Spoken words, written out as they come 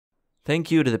Thank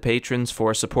you to the patrons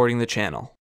for supporting the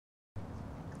channel.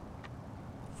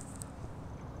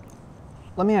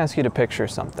 Let me ask you to picture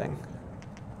something.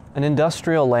 An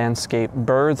industrial landscape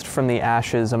birthed from the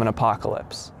ashes of an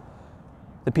apocalypse.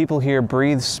 The people here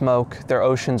breathe smoke, their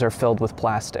oceans are filled with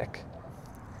plastic.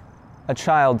 A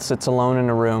child sits alone in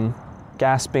a room,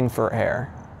 gasping for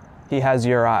air. He has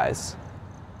your eyes.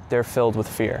 They're filled with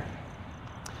fear.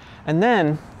 And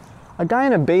then, a guy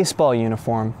in a baseball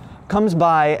uniform comes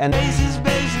by and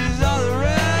Bases all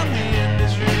around, the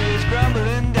industry is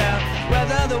crumbling down.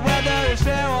 Whether the weather is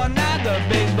fair or not, the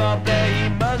baseball player, he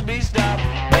must be stopped.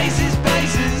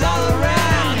 Bases all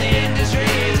around, the industry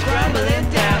is crumbling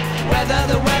down.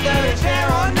 Whether the weather is fair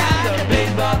or not, the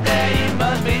baseball player, he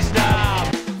must be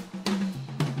stopped.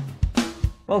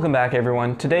 Welcome back,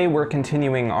 everyone. Today we're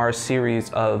continuing our series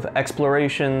of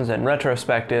explorations and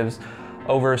retrospectives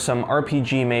over some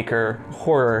RPG Maker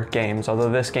horror games, although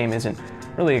this game isn't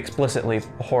really explicitly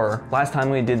horror. Last time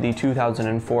we did the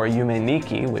 2004 Yume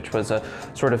Nikki, which was a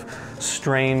sort of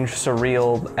strange,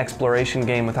 surreal exploration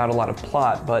game without a lot of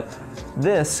plot, but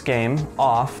this game,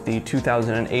 Off, the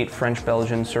 2008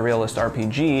 French-Belgian surrealist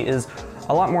RPG, is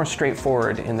a lot more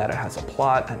straightforward in that it has a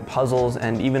plot and puzzles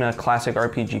and even a classic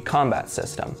RPG combat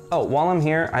system. Oh, while I'm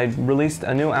here, I released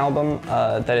a new album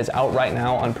that is out right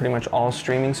now on pretty much all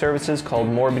streaming services called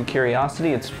Morbid Curiosity.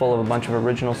 It's full of a bunch of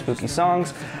original spooky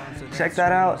songs. Check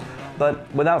that out.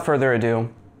 But without further ado,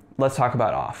 let's talk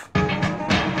about Off.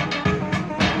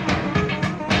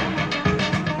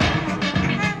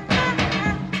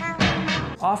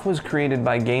 Off was created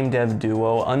by game dev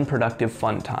duo Unproductive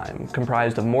Funtime,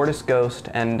 comprised of Mortis Ghost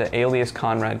and Alias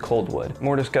Conrad Coldwood.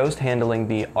 Mortis Ghost handling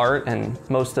the art and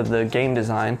most of the game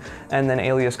design, and then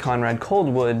Alias Conrad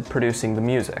Coldwood producing the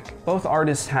music. Both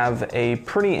artists have a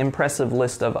pretty impressive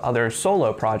list of other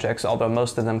solo projects, although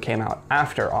most of them came out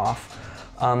after Off.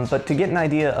 But to get an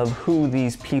idea of who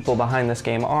these people behind this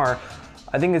game are,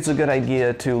 I think it's a good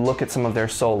idea to look at some of their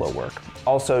solo work.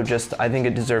 Also, I think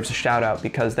it deserves a shout out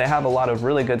because they have a lot of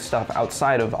really good stuff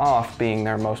outside of Off being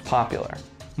their most popular.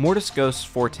 Mortis Ghost's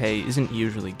forte isn't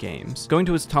usually games. Going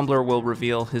to his Tumblr will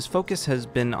reveal his focus has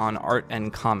been on art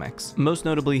and comics, most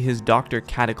notably his Dr.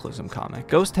 Cataclysm comic.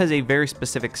 Ghost has a very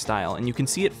specific style, and you can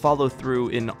see it follow through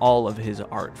in all of his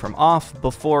art, from Off,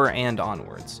 before, and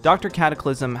onwards. Dr.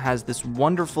 Cataclysm has this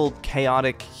wonderful,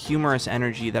 chaotic, humorous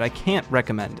energy that I can't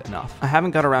recommend enough. I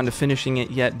haven't got around to finishing it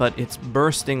yet, but it's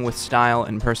bursting with style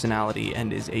and personality,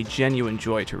 and is a genuine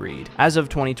joy to read. As of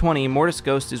 2020, Mortis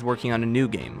Ghost is working on a new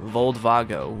game,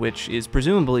 Voldvago, which is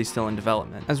presumably still in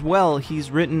development. As well,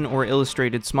 he's written or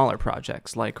illustrated smaller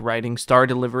projects, like writing Star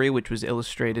Delivery, which was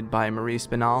illustrated by Marie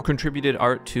Spinal, contributed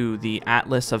art to the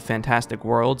Atlas of Fantastic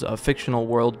Worlds, a fictional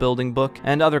world-building book,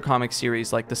 and other comic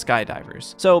series like The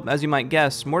Skydivers. So, as you might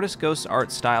guess, Mortis Ghost's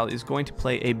art style is going to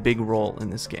play a big role in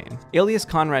this game. Alias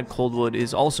Conrad Coldwood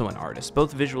is also an artist,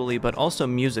 both visually but also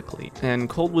musically, and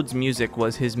Coldwood's music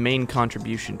was his main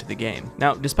contribution to the game.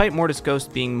 Now, despite Mortis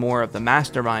Ghost being more of the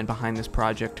mastermind behind this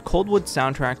project, Coldwood's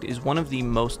soundtrack is one of the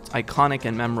most iconic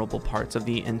and memorable parts of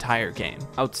the entire game.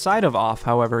 Outside of Off,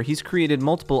 however, he's created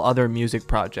multiple other music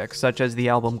projects, such as the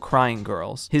album Crying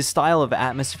Girls. His style of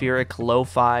atmospheric,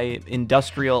 lo-fi,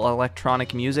 industrial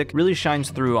electronic music really shines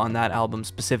through on that album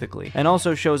specifically, and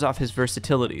also shows off his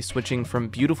versatility, switching from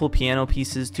beautiful piano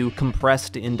pieces to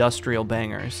compressed industrial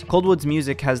bangers. Coldwood's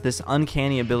music has this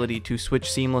uncanny ability to switch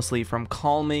seamlessly from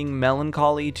calming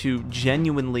melancholy to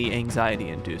genuinely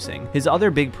anxiety-inducing. His other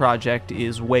big project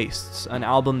is Wastes, an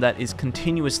album that is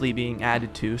continuously being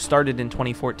added to, started in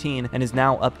 2014, and is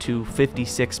now up to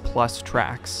 56 plus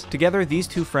tracks. Together, these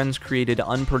two friends created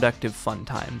Unproductive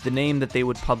Funtime, the name that they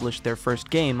would publish their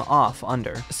first game, Off,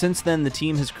 under. Since then, the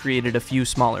team has created a few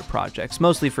smaller projects,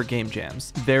 mostly for game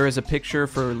jams. There is a picture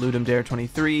for Ludum Dare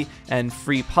 23, and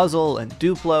Free Puzzle and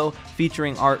Duplo,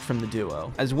 featuring art from the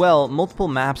duo. As well, multiple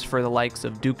maps for the likes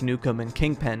of Duke Nukem and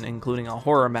Kingpin, including a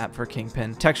horror map for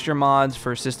Kingpin, texture mods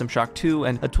for System Shock 2,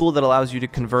 and a tool that allows you to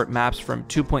convert maps from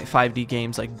 2.5D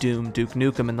games like Doom, Duke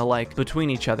Nukem, and the like between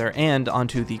each other and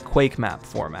onto the Quake map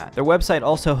format. Their website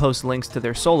also hosts links to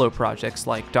their solo projects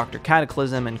like Dr.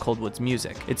 Cataclysm and Coldwood's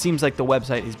music. It seems like the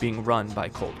website is being run by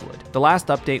Coldwood. The last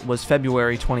update was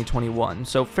February 2021,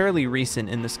 so fairly recent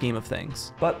in the scheme of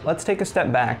things. But let's take a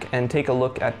step back and take a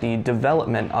look at the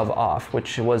development of Off,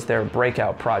 which was their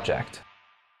breakout project.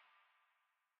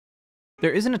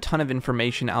 There isn't a ton of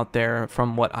information out there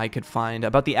from what I could find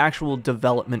about the actual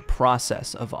development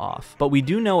process of Off, but we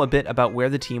do know a bit about where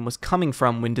the team was coming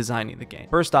from when designing the game.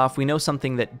 First off, we know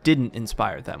something that didn't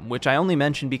inspire them, which I only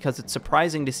mention because it's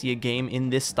surprising to see a game in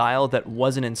this style that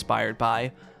wasn't inspired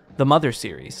by the Mother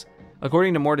series.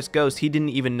 According to Mortis Ghost, he didn't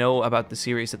even know about the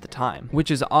series at the time, which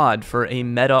is odd for a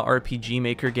meta RPG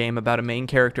Maker game about a main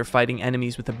character fighting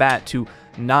enemies with a bat to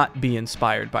not be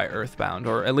inspired by Earthbound,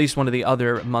 or at least one of the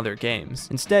other mother games.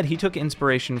 Instead, he took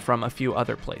inspiration from a few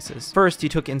other places. First, he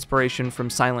took inspiration from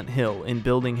Silent Hill in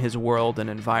building his world and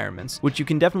environments, which you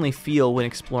can definitely feel when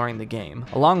exploring the game.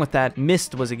 Along with that,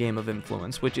 Myst was a game of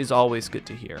influence, which is always good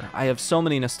to hear. I have so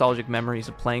many nostalgic memories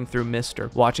of playing through Myst or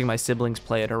watching my siblings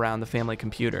play it around the family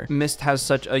computer. Myst has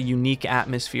such a unique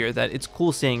atmosphere that it's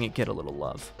cool seeing it get a little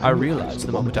love. I realized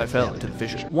the moment I fell into the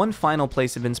vision. One final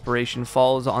place of inspiration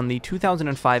falls on the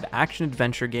 2005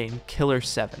 action-adventure game Killer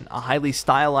 7, a highly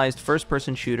stylized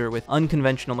first-person shooter with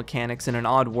unconventional mechanics in an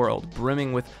odd world,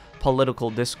 brimming with political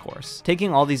discourse.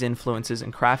 Taking all these influences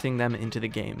and crafting them into the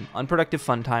game, Unproductive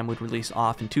Funtime would release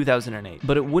off in 2008,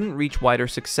 but it wouldn't reach wider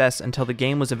success until the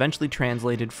game was eventually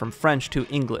translated from French to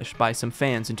English by some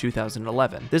fans in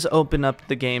 2011. This opened up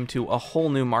the game to a whole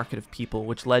new market of people,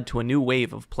 which led to a new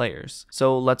wave of players.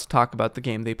 So let's talk about the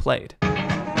game they played.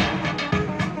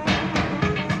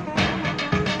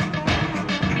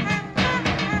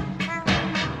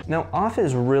 Now, Off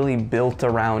is really built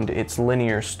around its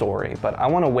linear story, but I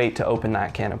want to wait to open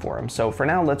that can of worms. So for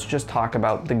now, let's just talk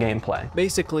about the gameplay.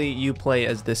 Basically, you play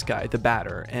as this guy, the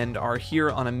Batter, and are here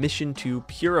on a mission to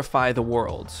purify the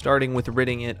world, starting with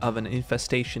ridding it of an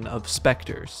infestation of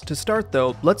specters. To start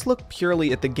though, let's look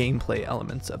purely at the gameplay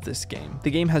elements of this game.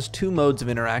 The game has two modes of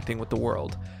interacting with the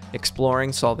world: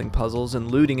 exploring, solving puzzles,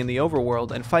 and looting in the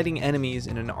overworld, and fighting enemies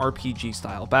in an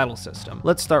RPG-style battle system.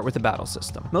 Let's start with the battle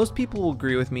system. Most people will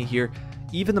agree with me here,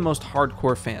 even the most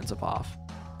hardcore fans of Off.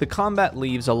 The combat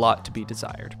leaves a lot to be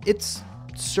desired. It's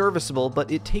serviceable, but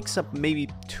it takes up maybe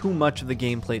too much of the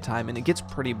gameplay time and it gets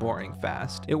pretty boring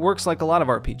fast. It works like a lot of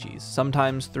RPGs,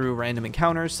 sometimes through random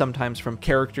encounters, sometimes from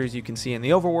characters you can see in the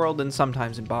overworld, and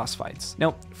sometimes in boss fights.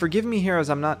 Now, forgive me here as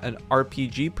I'm not an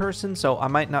RPG person, so I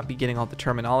might not be getting all the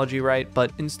terminology right,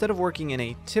 but instead of working in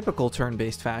a typical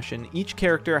turn-based fashion, each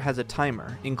character has a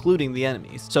timer, including the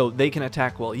enemies, so they can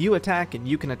attack while you attack, and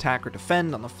you can attack or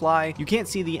defend on the fly. You can't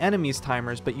see the enemies'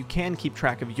 timers, but you can keep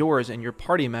track of yours and your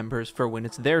party members for when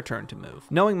it's their turn to move.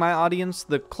 Knowing my audience,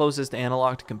 the closest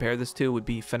analog to compare this to would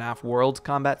be FNAF World's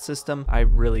combat system. I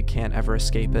really can't ever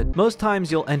escape it. Most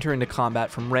times you'll enter into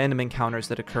combat from random encounters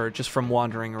that occur just from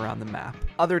wandering around the map.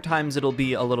 Other times it'll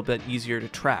be a little bit easier to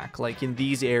track, like in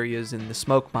these areas in the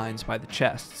smoke mines by the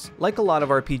chests. Like a lot of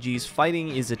RPGs, fighting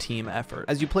is a team effort.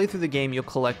 As you play through the game, you'll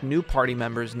collect new party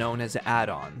members known as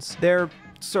add-ons. They're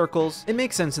circles. It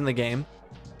makes sense in the game.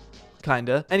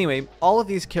 Kinda. Anyway, all of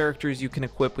these characters you can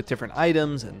equip with different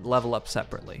items and level up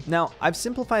separately. Now, I've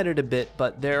simplified it a bit,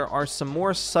 but there are some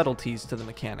more subtleties to the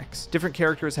mechanics. Different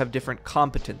characters have different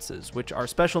competences, which are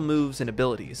special moves and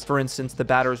abilities. For instance, the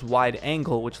Batter's wide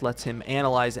angle, which lets him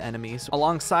analyze enemies.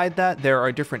 Alongside that, there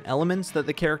are different elements that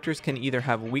the characters can either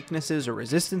have weaknesses or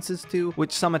resistances to,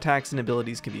 which some attacks and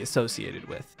abilities can be associated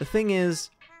with. The thing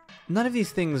is, none of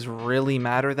these things really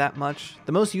matter that much.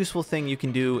 The most useful thing you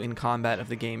can do in combat of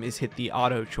the game is hit the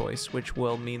auto choice, which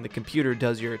will mean the computer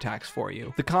does your attacks for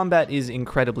you. The combat is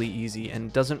incredibly easy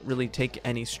and doesn't really take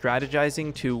any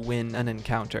strategizing to win an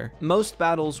encounter. Most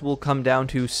battles will come down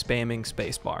to spamming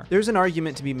spacebar. There's an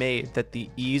argument to be made that the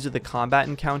ease of the combat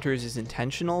encounters is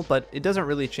intentional, but it doesn't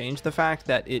really change the fact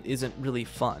that it isn't really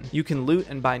fun. You can loot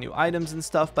and buy new items and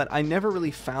stuff, but I never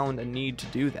really found a need to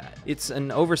do that. It's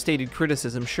an overstated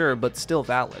criticism, sure, but still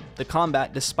valid. The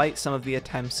combat, despite some of the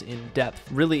attempts in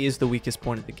depth, really is the weakest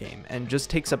point of the game, and just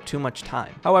takes up too much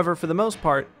time. However, for the most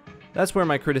part, that's where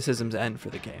my criticisms end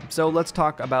for the game. So let's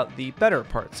talk about the better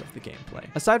parts of the gameplay.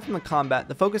 Aside from the combat,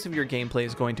 the focus of your gameplay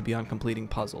is going to be on completing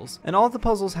puzzles, and all the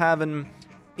puzzles have an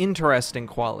interesting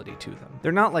quality to them.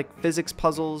 They're not like physics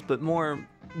puzzles, but more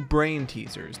brain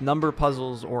teasers, number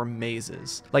puzzles, or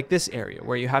mazes. Like this area,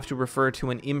 where you have to refer to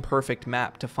an imperfect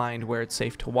map to find where it's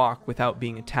safe to walk without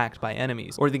being attacked by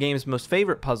enemies. Or the game's most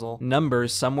favorite puzzle,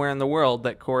 numbers somewhere in the world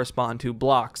that correspond to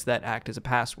blocks that act as a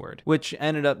password, which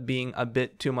ended up being a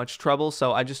bit too much trouble,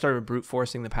 so I just started brute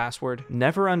forcing the password.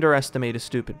 Never underestimate a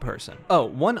stupid person. Oh,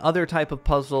 one other type of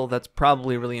puzzle that's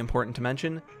probably really important to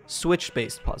mention: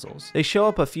 switch-based puzzles. They show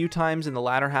up a few times in the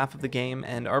latter half of the game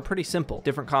and are pretty simple.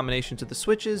 Different combinations of the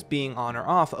switches switches being on or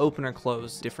off open or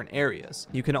close different areas.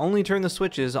 You can only turn the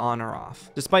switches on or off.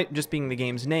 Despite just being the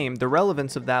game's name, the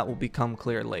relevance of that will become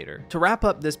clear later. To wrap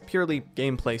up this purely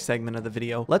gameplay segment of the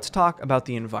video, let's talk about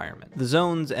the environment, the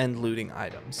zones, and looting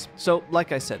items. So,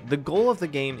 like I said, the goal of the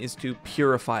game is to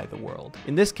purify the world.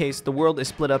 In this case, the world is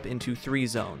split up into 3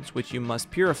 zones, which you must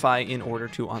purify in order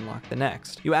to unlock the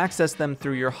next. You access them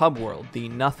through your hub world, the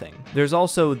Nothing. There's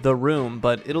also the Room,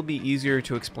 but it'll be easier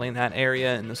to explain that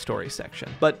area in the story section.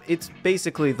 But it's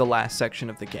basically the last section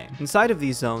of the game. Inside of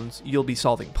these zones, you'll be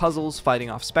solving puzzles, fighting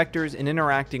off specters, and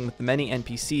interacting with the many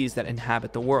NPCs that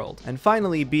inhabit the world. And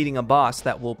finally, beating a boss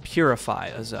that will purify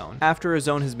a zone. After a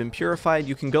zone has been purified,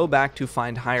 you can go back to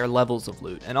find higher levels of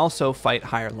loot, and also fight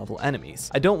higher level enemies.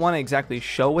 I don't want to exactly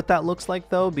show what that looks like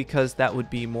though, because that would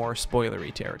be more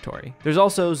spoilery territory. There's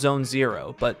also Zone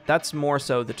 0, but that's more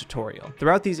so the tutorial.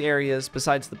 Throughout these areas,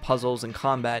 besides the puzzles and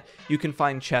combat, you can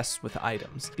find chests with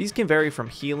items. These can vary from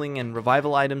healing and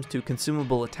revival items to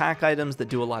consumable attack items that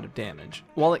do a lot of damage.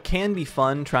 While it can be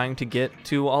fun trying to get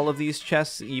to all of these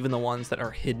chests, even the ones that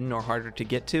are hidden or harder to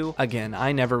get to, again,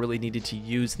 I never really needed to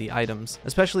use the items,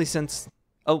 especially since,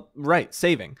 oh, right,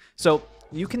 saving. So,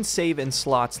 you can save in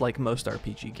slots like most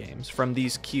RPG games, from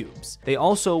these cubes. They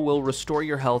also will restore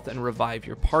your health and revive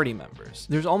your party members.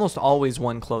 There's almost always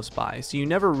one close by, so you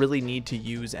never really need to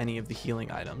use any of the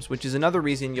healing items, which is another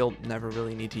reason you'll never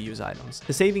really need to use items.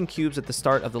 The saving cubes at the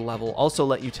start of the level also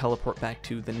let you teleport back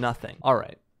to the Nothing.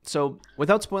 Alright. So,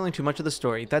 without spoiling too much of the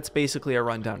story, that's basically a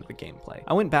rundown of the gameplay.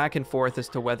 I went back and forth as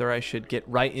to whether I should get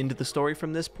right into the story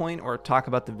from this point or talk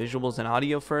about the visuals and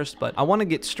audio first, but I want to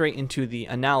get straight into the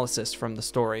analysis from the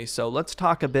story, so let's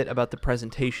talk a bit about the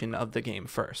presentation of the game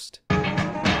first.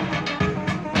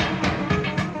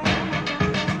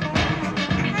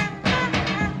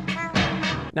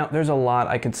 Now, there's a lot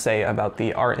I could say about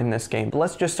the art in this game, but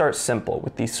let's just start simple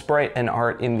with the sprite and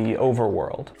art in the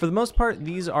overworld. For the most part,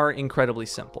 these are incredibly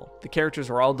simple. The characters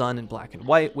are all done in black and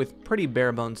white with pretty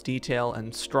bare bones detail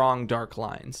and strong dark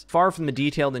lines. Far from the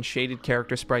detailed and shaded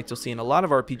character sprites you'll see in a lot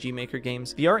of RPG Maker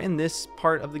games, the art in this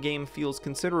part of the game feels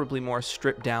considerably more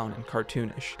stripped down and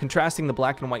cartoonish. Contrasting the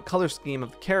black and white color scheme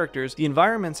of the characters, the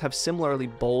environments have similarly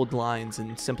bold lines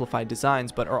and simplified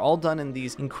designs, but are all done in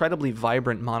these incredibly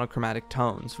vibrant monochromatic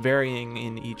tones, varying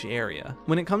in each area.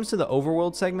 When it comes to the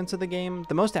overworld segments of the game,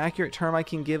 the most accurate term I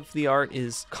can give the art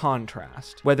is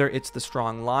contrast. Whether it's the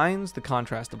strong lines, the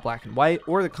contrast of black and white,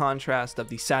 or the contrast of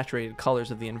the saturated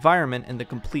colors of the environment and the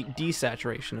complete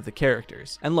desaturation of the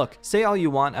characters. And look, say all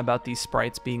you want about these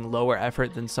sprites being lower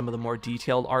effort than some of the more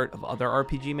detailed art of other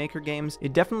RPG Maker games,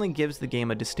 it definitely gives the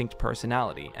game a distinct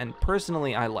personality, and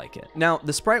personally I like it. Now,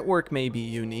 the sprite work may be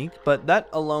unique, but that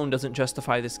alone doesn't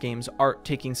justify this game's art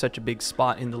taking such a big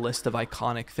spot in the list of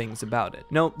iconic things about it.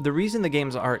 No, the reason the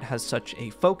game's art has such a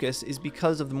focus is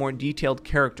because of the more detailed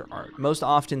character art, most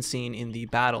often seen in the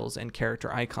battles and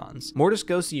character icons. Mortis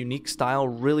Ghost's unique style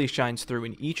really shines through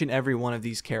in each and every one of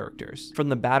these characters. From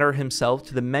the batter himself,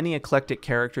 to the many eclectic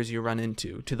characters you run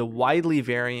into, to the widely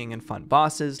varying and fun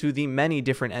bosses, to the many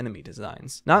different enemy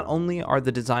designs. Not only are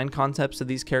the design concepts of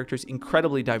these characters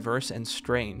incredibly diverse and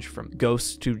strange, from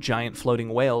ghosts to giant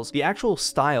floating whales, the actual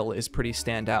style is pretty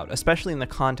standout, especially in the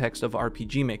context of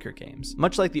RPG Maker games.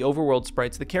 Much like the overworld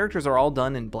sprites, the characters are all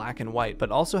done in black and white,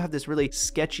 but also have this really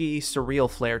sketchy, surreal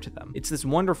flair to them. It's this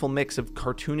wonderful mix of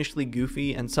cartoonishly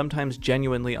goofy and sometimes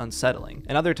genuinely unsettling,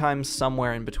 and other times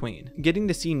somewhere in between. Getting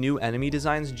to see new enemy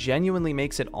designs genuinely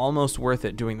makes it almost worth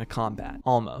it doing the combat.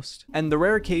 Almost. And the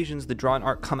rare occasions the drawn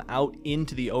art come out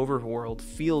into the overworld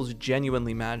feels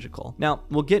genuinely magical. Now,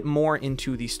 we'll get more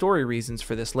into the story reasons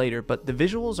for this later, but the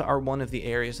visuals are one of the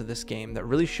areas of this game that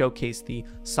really showcase the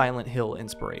Silent Hill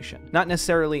inspiration. Not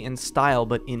necessarily in style,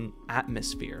 but in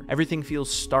atmosphere. Everything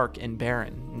feels stark and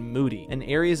barren and moody, and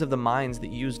areas of the mines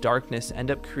that use darkness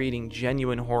end up creating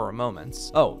genuine horror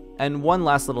moments. Oh, and one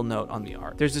last little note on the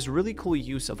art. There's this really cool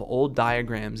use of old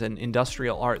diagrams and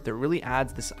industrial art that really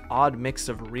adds this odd mix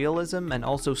of realism and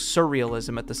also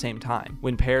surrealism at the same time,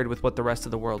 when paired with what the rest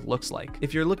of the world looks like.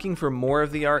 If you're looking for more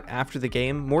of the art after the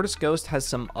game, Mortis Ghost has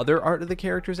some other art of the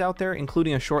characters out there,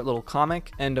 including a short little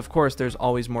comic, and of course there's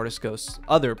always Mortis Ghost's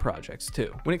other projects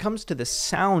too. When it comes to the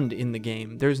sound in the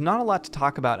game, there's not a lot to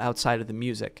talk about outside of the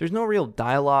music. There's no real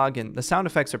dialogue, and the sound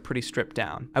effects are pretty stripped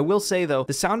down. I will say though,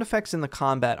 the sound effects in the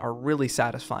combat are really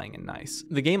satisfying and nice.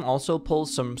 The game also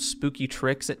pulls some spooky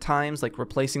tricks at times, like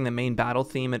replacing the main battle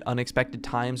theme at unexpected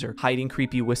times or hiding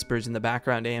creepy whispers in the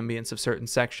background ambience of certain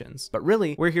sections. But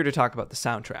really, we're here to talk about the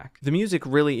soundtrack. The music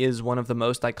really is one of the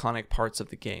most iconic parts of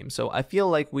the game, so I feel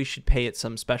like we should pay it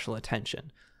some special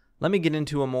attention. Let me get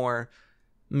into a more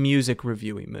music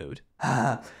reviewy mood.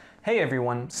 Hey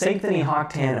everyone,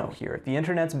 Fantano here, the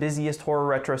internet's busiest horror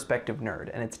retrospective nerd,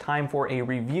 and it's time for a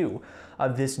review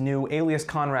of this new Alias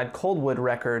Conrad Coldwood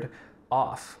record,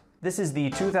 Off. This is the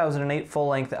 2008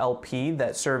 full-length LP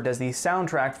that served as the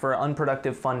soundtrack for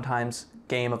Unproductive Funtime's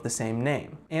game of the same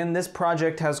name. And this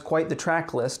project has quite the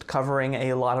track list, covering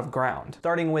a lot of ground.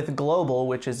 Starting with Global,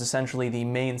 which is essentially the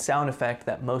main sound effect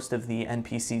that most of the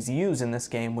NPCs use in this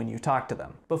game when you talk to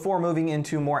them. Before moving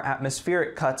into more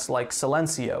atmospheric cuts like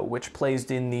Silencio, which plays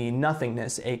in the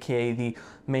nothingness, aka the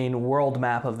main world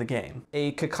map of the game.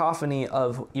 A cacophony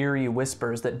of eerie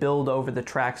whispers that build over the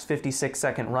track's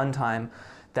 56-second runtime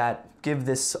that give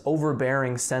this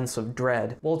overbearing sense of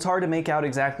dread. While it's hard to make out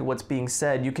exactly what's being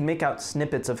said, you can make out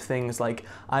snippets of things like,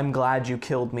 "I'm glad you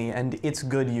killed me," and "It's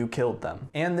good you killed them."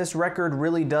 And this record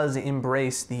really does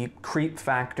embrace the creep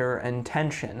factor and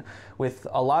tension, with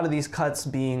a lot of these cuts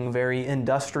being very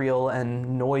industrial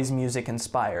and noise music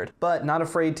inspired, but not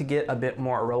afraid to get a bit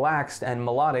more relaxed and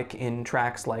melodic in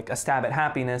tracks like A Stab at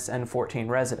Happiness and 14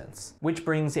 Residents, which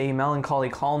brings a melancholy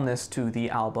calmness to the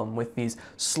album with these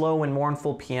slow and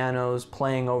mournful pianos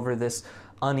playing over this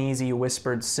uneasy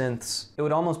whispered synths. It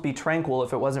would almost be tranquil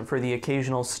if it wasn't for the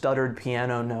occasional stuttered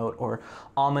piano note or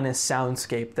ominous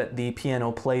soundscape that the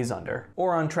piano plays under.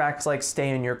 Or on tracks like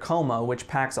Stay in Your Coma, which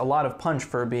packs a lot of punch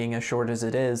for being as short as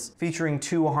it is, featuring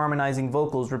two harmonizing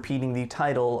vocals repeating the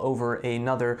title over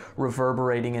another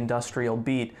reverberating industrial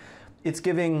beat. It's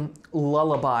giving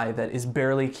lullaby that is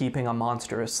barely keeping a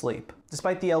monster asleep.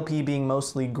 Despite the LP being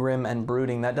mostly grim and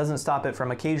brooding, that doesn't stop it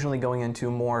from occasionally going into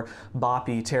more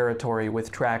boppy territory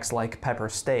with tracks like Pepper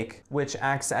Steak, which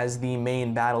acts as the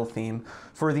main battle theme.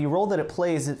 For the role that it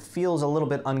plays, it feels a little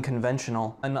bit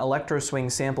unconventional. An electro swing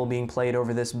sample being played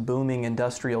over this booming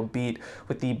industrial beat,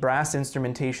 with the brass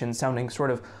instrumentation sounding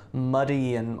sort of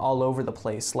muddy and all over the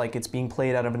place, like it's being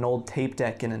played out of an old tape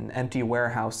deck in an empty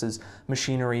warehouse as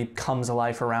machinery comes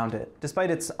alive around it.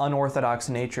 Despite its unorthodox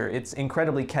nature, it's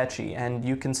incredibly catchy, and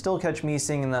you can still catch me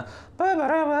singing the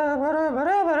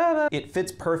It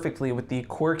fits perfectly with the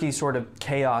quirky sort of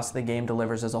chaos the game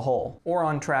delivers as a whole. Or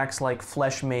on tracks like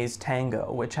Flesh Maze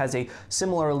Tango, which has a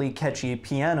similarly catchy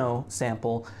piano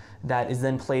sample that is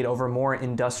then played over more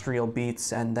industrial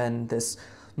beats and then this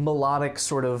melodic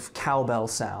sort of cowbell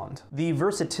sound. The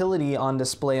versatility on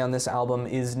display on this album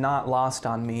is not lost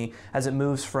on me, as it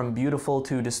moves from beautiful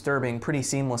to disturbing pretty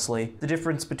seamlessly. The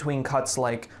difference between cuts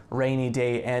like Rainy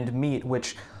Day and Meat,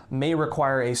 which may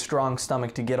require a strong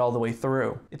stomach to get all the way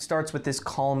through. It starts with this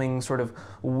calming sort of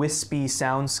wispy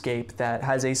soundscape that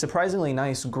has a surprisingly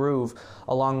nice groove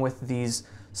along with these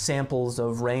samples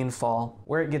of rainfall.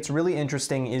 Where it gets really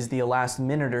interesting is the last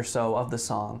minute or so of the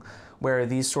song, where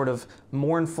these sort of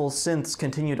mournful synths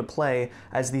continue to play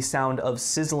as the sound of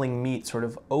sizzling meat sort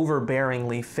of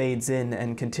overbearingly fades in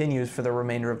and continues for the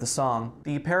remainder of the song.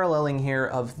 The paralleling here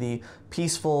of the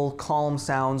peaceful, calm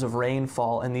sounds of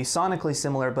rainfall and the sonically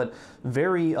similar but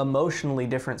very emotionally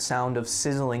different sound of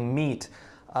sizzling meat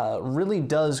really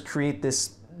does create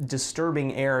this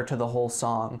disturbing air to the whole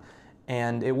song.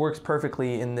 And it works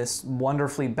perfectly in this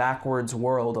wonderfully backwards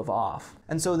world of Off.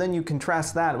 And so then you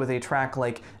contrast that with a track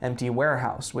like Empty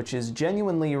Warehouse, which is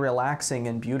genuinely relaxing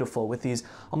and beautiful, with these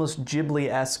almost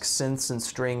Ghibli-esque synths and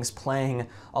strings playing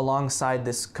alongside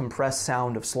this compressed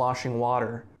sound of sloshing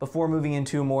water, before moving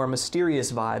into more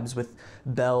mysterious vibes with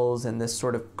bells and this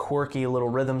sort of quirky little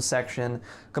rhythm section,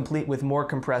 complete with more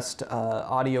compressed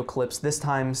audio clips, this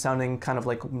time sounding kind of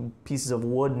like pieces of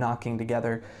wood knocking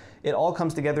together. It all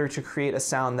comes together to create a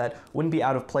sound that wouldn't be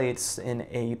out of place in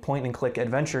a point-and-click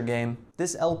adventure game.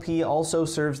 This LP also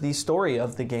serves the story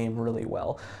of the game really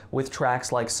well, with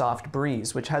tracks like Soft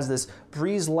Breeze, which has this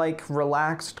breeze-like,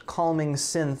 relaxed, calming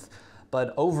synth,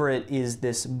 but over it is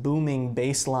this booming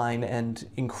bass line and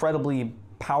incredibly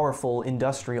powerful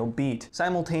industrial beat,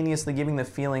 simultaneously giving the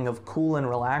feeling of cool and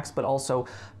relaxed, but also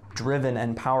driven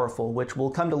and powerful, which we'll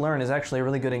come to learn is actually a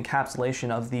really good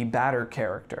encapsulation of the Batter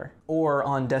character. Or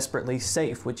on Desperately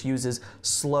Safe, which uses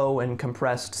slow and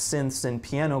compressed synths and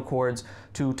piano chords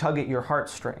to tug at your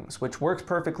heartstrings, which works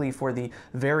perfectly for the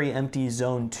very empty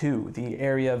Zone 2, the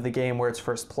area of the game where it's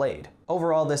first played.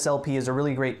 Overall, this LP is a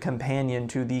really great companion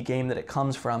to the game that it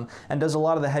comes from, and does a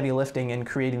lot of the heavy lifting in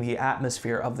creating the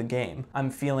atmosphere of the game.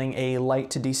 I'm feeling a light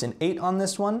to decent 8 on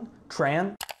this one.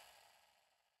 Tran.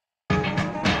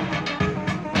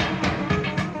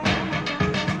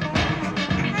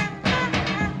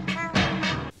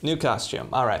 New costume.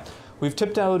 All right. We've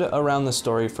tiptoed around the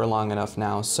story for long enough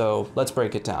now, so let's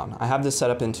break it down. I have this set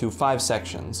up into 5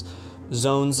 sections.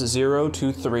 zones 0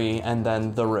 to 3, and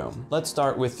then the room. Let's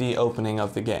start with the opening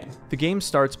of the game. The game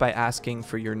starts by asking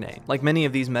for your name. Like many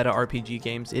of these meta RPG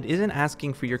games, it isn't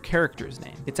asking for your character's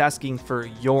name, it's asking for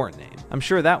your name. I'm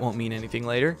sure that won't mean anything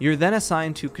later. You're then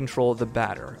assigned to control the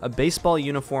Batter, a baseball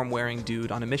uniform wearing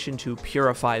dude on a mission to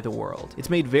purify the world. It's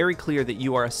made very clear that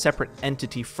you are a separate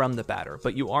entity from the Batter,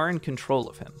 but you are in control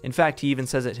of him. In fact, he even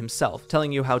says it himself,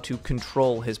 telling you how to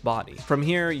control his body. From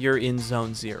here, you're in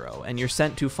Zone 0, and you're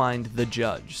sent to find the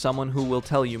Judge, someone who will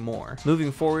tell you more.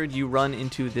 Moving forward, you run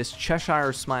into this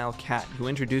Cheshire Smile cat who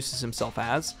introduces himself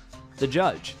as the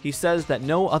Judge. He says that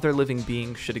no other living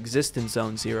being should exist in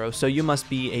Zone 0, so you must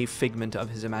be a figment of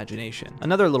his imagination.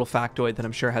 Another little factoid that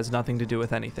I'm sure has nothing to do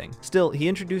with anything. Still, he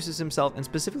introduces himself and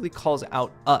specifically calls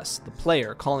out us, the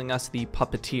player, calling us the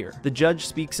puppeteer. The Judge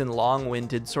speaks in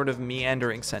long-winded, sort of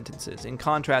meandering sentences, in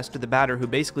contrast to the Batter who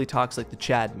basically talks like the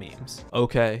Chad memes.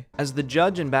 Okay. As the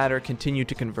Judge and Batter continue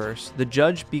to converse, the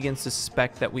Judge begins to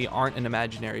suspect that we aren't an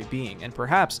imaginary being, and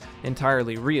perhaps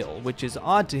entirely real, which is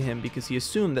odd to him because he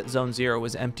assumed that Zone 0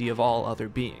 was empty of all other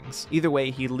beings. Either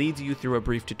way, he leads you through a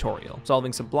brief tutorial,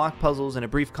 solving some block puzzles and a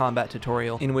brief combat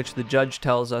tutorial in which the Judge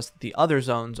tells us that the other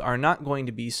zones are not going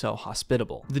to be so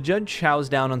hospitable. The Judge chows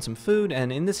down on some food,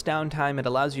 and in this downtime it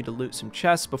allows you to loot some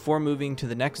chests before moving to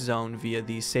the next zone via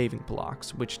these saving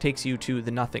blocks, which takes you to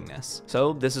the nothingness.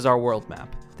 So this is our world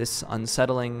map, this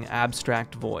unsettling,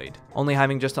 abstract void. Only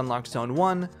having just unlocked Zone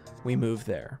 1, we move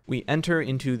there. We enter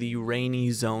into the rainy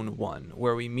Zone 1,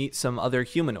 where we meet some other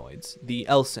humanoids, the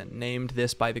Elsen, named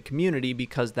this by the community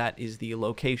because that is the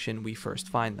location we first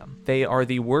find them. They are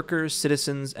the workers,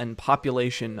 citizens, and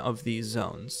population of these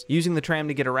zones. Using the tram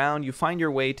to get around, you find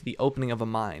your way to the opening of a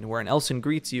mine, where an Elsen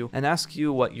greets you and asks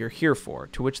you what you're here for,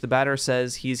 to which the Batter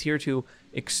says he's here to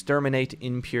exterminate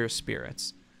impure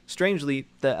spirits. Strangely,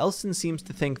 the Elsen seems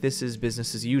to think this is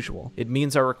business as usual. It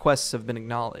means our requests have been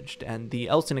acknowledged, and the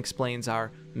Elsen explains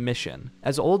our mission.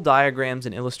 As old diagrams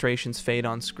and illustrations fade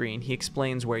on screen, he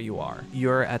explains where you are.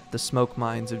 You're at the smoke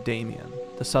mines of Damien,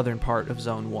 the southern part of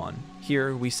Zone 1.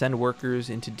 Here, we send workers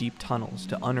into deep tunnels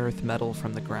to unearth metal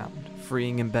from the ground,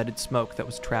 freeing embedded smoke that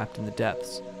was trapped in the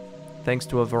depths. Thanks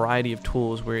to a variety of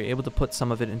tools, we're able to put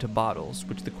some of it into bottles,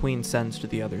 which the Queen sends to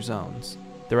the other zones.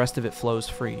 The rest of it flows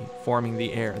free, forming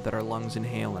the air that our lungs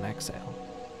inhale and exhale.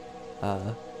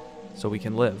 So we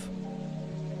can live.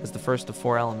 As the first of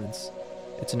 4 elements,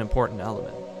 it's an important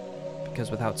element,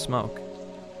 because without smoke,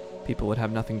 people would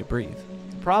have nothing to breathe.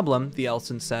 The problem, the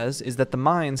Elsen says, is that the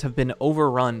mines have been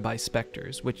overrun by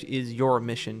specters, which is your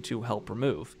mission to help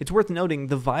remove. It's worth noting,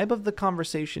 the vibe of the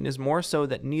conversation is more so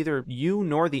that neither you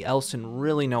nor the Elsen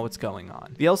really know what's going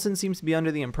on. The Elsen seems to be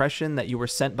under the impression that you were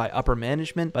sent by upper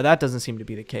management, but that doesn't seem to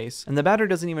be the case. And the Batter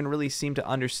doesn't even really seem to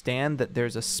understand that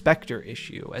there's a specter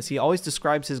issue, as he always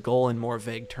describes his goal in more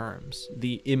vague terms,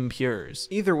 the impures.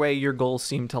 Either way, your goals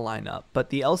seem to line up,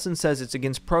 but the Elsen says it's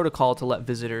against protocol to let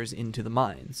visitors into the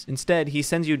mines. Instead, he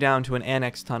sends you down to an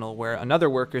annex tunnel where another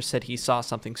worker said he saw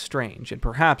something strange, and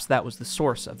perhaps that was the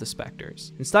source of the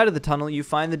specters. Inside of the tunnel, you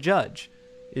find the Judge.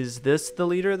 Is this the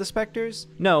leader of the specters?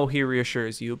 No, he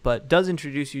reassures you, but does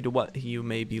introduce you to what you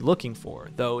may be looking for,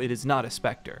 though it is not a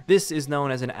specter. This is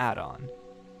known as an add-on.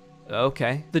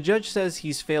 Okay. The Judge says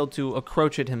he's failed to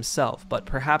approach it himself, but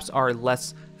perhaps our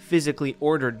less physically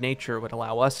ordered nature would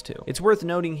allow us to. It's worth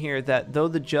noting here that though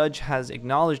the Judge has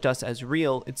acknowledged us as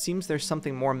real, it seems there's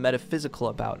something more metaphysical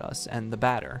about us and the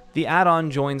Batter. The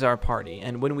add-on joins our party,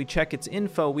 and when we check its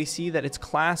info, we see that its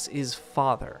class is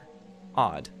Father.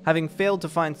 Odd. Having failed to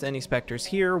find any specters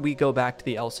here, we go back to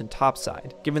the Elsen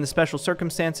topside. Given the special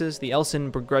circumstances, the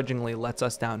Elsen begrudgingly lets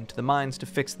us down into the mines to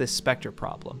fix this specter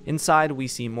problem. Inside, we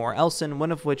see more Elsen,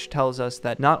 one of which tells us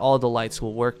that not all the lights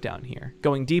will work down here.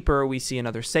 Going deeper, we see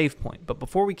another save point, but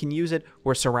before we can use it,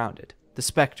 we're surrounded. The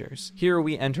specters. Here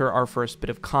we enter our first bit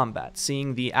of combat,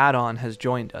 seeing the add-on has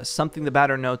joined us, something the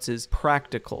Batter notes is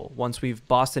practical once we've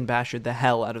bossed and bashed the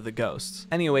hell out of the ghosts.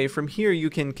 Anyway, from here you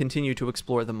can continue to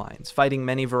explore the mines, fighting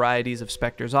many varieties of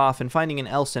specters off and finding an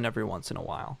Elsen every once in a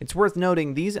while. It's worth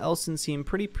noting these Elsen seem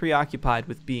pretty preoccupied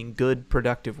with being good,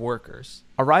 productive workers.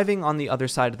 Arriving on the other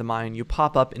side of the mine, you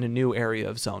pop up in a new area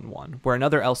of Zone 1, where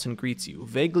another Elsen greets you,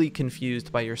 vaguely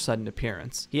confused by your sudden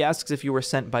appearance. He asks if you were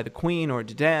sent by the Queen or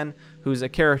Dedan, who's a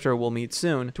character we'll meet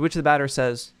soon, to which the Batter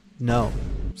says, no.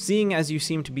 Seeing as you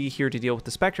seem to be here to deal with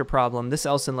the specter problem, this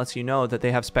Elsen lets you know that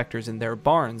they have specters in their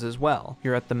barns as well.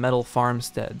 You're at the metal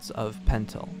farmsteads of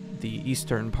Pentel, the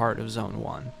eastern part of Zone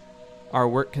 1. Our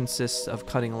work consists of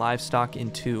cutting livestock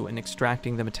in two and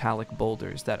extracting the metallic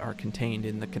boulders that are contained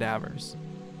in the cadavers.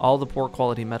 All the poor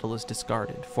quality metal is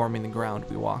discarded, forming the ground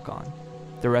we walk on.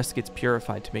 The rest gets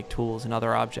purified to make tools and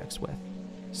other objects with.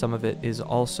 Some of it is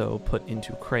also put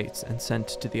into crates and sent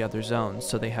to the other zones,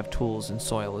 so they have tools and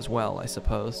soil as well, I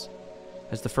suppose.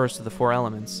 As the first of the 4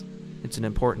 elements, it's an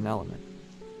important element,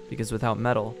 because without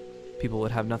metal, people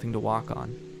would have nothing to walk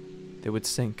on. They would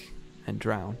sink and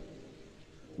drown.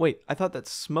 Wait, I thought that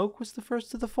smoke was the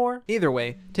first of the 4? Either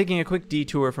way, taking a quick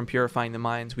detour from purifying the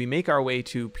mines, we make our way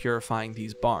to purifying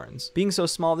these barns. Being so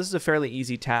small, this is a fairly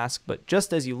easy task, but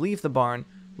just as you leave the barn,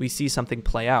 we see something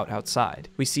play out outside.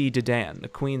 We see Dedan, the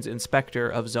Queen's inspector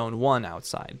of Zone 1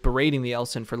 outside, berating the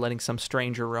Elson for letting some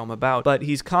stranger roam about, but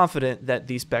he's confident that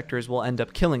these specters will end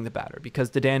up killing the batter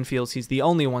because Dedan feels he's the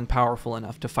only one powerful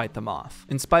enough to fight them off.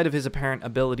 In spite of his apparent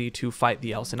ability to fight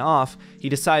the Elson off, he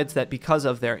decides that because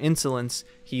of their insolence,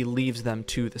 he leaves them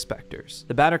to the specters.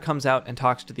 The batter comes out and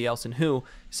talks to the Elson who,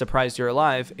 surprised you're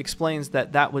alive, explains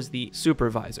that that was the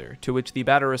supervisor, to which the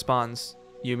batter responds,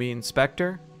 "You mean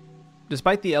Spectre?"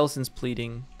 Despite the Elson's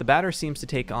pleading, the batter seems to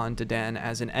take on Dedan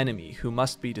as an enemy who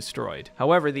must be destroyed.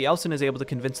 However, the Elson is able to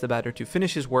convince the batter to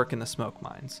finish his work in the smoke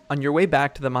mines. On your way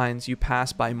back to the mines, you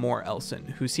pass by more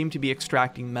Elson, who seem to be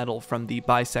extracting metal from the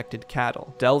bisected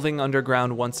cattle. Delving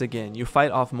underground once again, you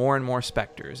fight off more and more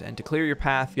specters, and to clear your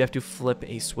path, you have to flip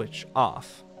a switch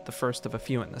off. The first of a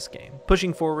few in this game.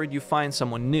 Pushing forward, you find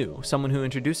someone new, someone who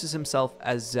introduces himself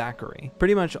as Zachary.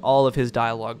 Pretty much all of his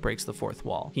dialogue breaks the fourth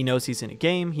wall. He knows he's in a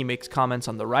game, he makes comments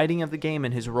on the writing of the game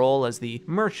and his role as the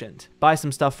merchant. Buy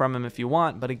some stuff from him if you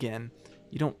want, but again,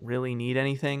 you don't really need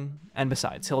anything, and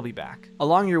besides, he'll be back.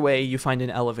 Along your way, you find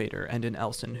an elevator and an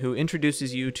Elson who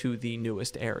introduces you to the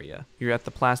newest area. You're at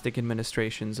the plastic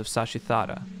administrations of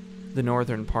Sashithara, the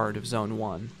northern part of Zone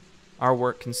 1. Our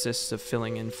work consists of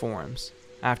filling in forms.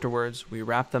 Afterwards, we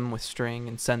wrap them with string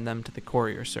and send them to the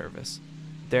courier service.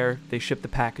 There, they ship the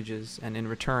packages, and in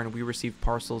return, we receive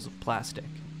parcels of plastic.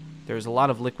 There is a lot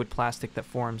of liquid plastic that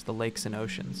forms the lakes and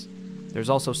oceans. There's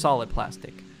also solid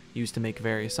plastic, used to make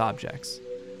various objects.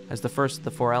 As the first of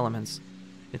the 4 elements,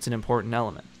 it's an important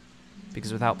element,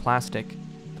 because without plastic,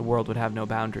 the world would have no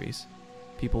boundaries.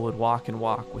 People would walk and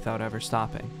walk without ever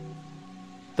stopping.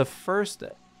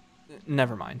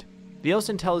 Never mind. The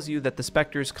Elson tells you that the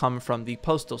specters come from the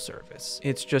postal service.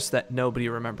 It's just that nobody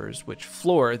remembers which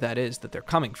floor that is that they're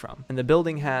coming from. And the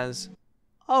building has...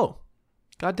 Oh,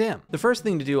 goddamn. The first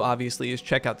thing to do, obviously, is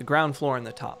check out the ground floor and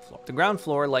the top floor. The ground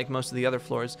floor, like most of the other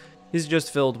floors, is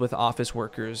just filled with office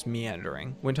workers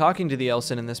meandering. When talking to the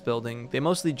Elson in this building, they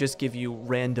mostly just give you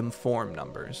random form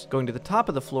numbers. Going to the top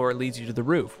of the floor leads you to the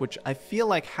roof, which I feel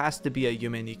like has to be a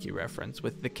Yumeniki reference,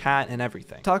 with the cat and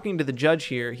everything. Talking to the judge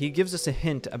here, he gives us a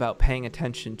hint about paying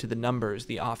attention to the numbers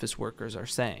the office workers are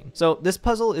saying. So this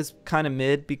puzzle is kind of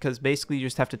mid, because basically you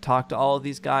just have to talk to all of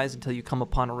these guys until you come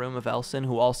upon a room of Elson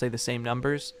who all say the same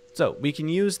numbers. So we can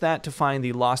use that to find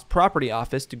the lost property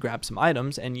office to grab some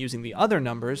items, and using the other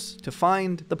numbers to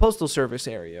find the postal service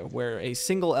area where a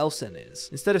single Elson is.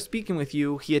 Instead of speaking with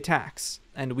you, he attacks,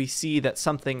 and we see that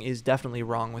something is definitely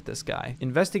wrong with this guy.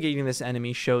 Investigating this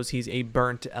enemy shows he's a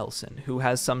burnt Elson who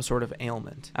has some sort of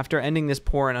ailment. After ending this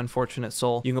poor and unfortunate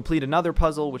soul, you complete another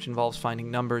puzzle which involves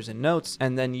finding numbers and notes,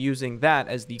 and then using that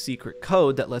as the secret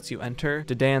code that lets you enter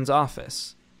Dedan's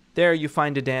office. There, you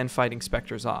find Dedan fighting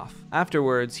specters off.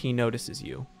 Afterwards, he notices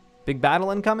you. Big battle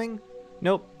incoming?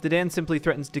 Nope, Dedan simply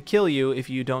threatens to kill you if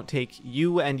you don't take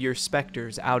you and your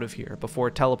specters out of here before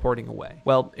teleporting away.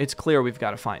 Well, it's clear we've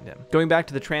got to find him. Going back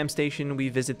to the tram station, we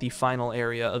visit the final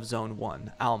area of Zone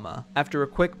 1, Alma. After a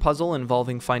quick puzzle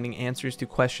involving finding answers to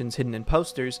questions hidden in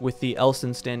posters, with the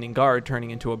Elson standing guard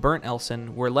turning into a burnt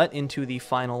Elson, we're let into the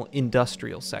final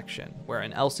industrial section, where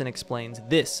an Elson explains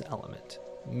this element,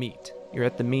 meat. You're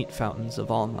at the meat fountains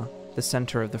of Alma, the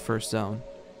center of the first zone.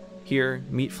 Here,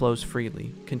 meat flows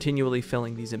freely, continually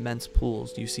filling these immense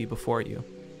pools you see before you.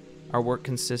 Our work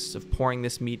consists of pouring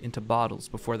this meat into bottles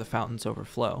before the fountains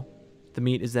overflow. The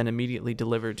meat is then immediately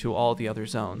delivered to all the other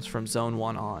zones from Zone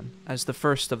 1 on. As the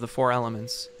first of the 4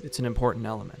 elements, it's an important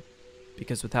element,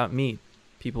 because without meat,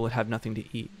 people would have nothing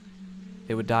to eat.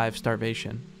 They would die of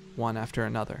starvation, one after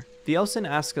another. The Elson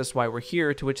asks us why we're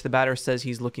here, to which the batter says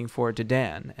he's looking for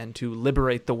Dedan, and to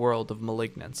liberate the world of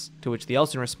malignants, to which the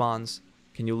Elson responds,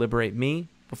 "Can you liberate me?"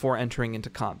 before entering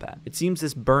into combat. It seems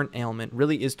this burnt ailment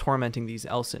really is tormenting these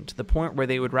Elson, to the point where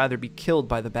they would rather be killed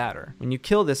by the batter. When you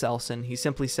kill this Elson, he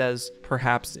simply says,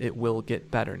 "Perhaps it will get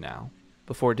better now,"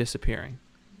 before disappearing.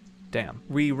 damn.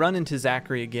 We run into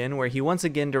Zachary again, where he once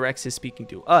again directs his speaking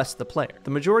to us, the player.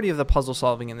 The majority of the puzzle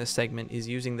solving in this segment is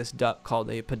using this duck called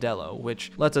a pedello,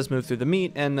 which lets us move through the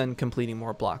meat and then completing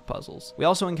more block puzzles. We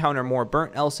also encounter more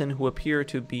burnt Elson who appear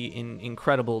to be in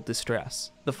incredible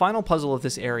distress. The final puzzle of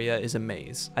this area is a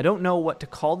maze. I don't know what to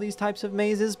call these types of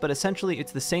mazes, but essentially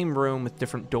it's the same room with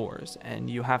different doors, and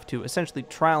you have to essentially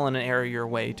trial and error your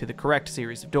way to the correct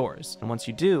series of doors. And once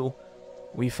you do,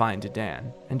 we find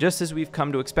Dedan. And just as we've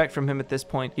come to expect from him at this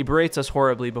point, he berates us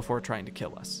horribly before trying to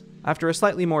kill us. After a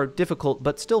slightly more difficult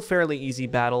but still fairly easy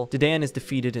battle, Dedan is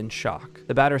defeated in shock.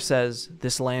 The batter says,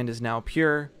 "This land is now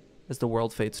pure," as the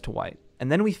world fades to white.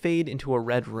 And then we fade into a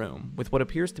red room with what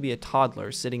appears to be a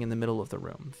toddler sitting in the middle of the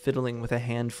room, fiddling with a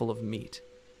handful of meat.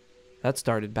 That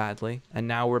started badly, and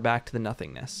now we're back to the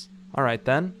nothingness. Alright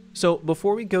then. So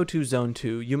before we go to Zone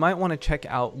 2, you might want to check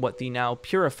out what the now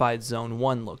purified Zone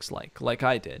 1 looks like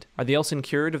I did. Are the Elson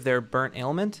cured of their burnt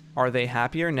ailment? Are they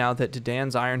happier now that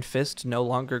Dedan's iron fist no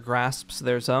longer grasps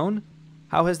their zone?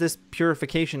 How has this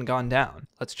purification gone down?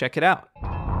 Let's check it out.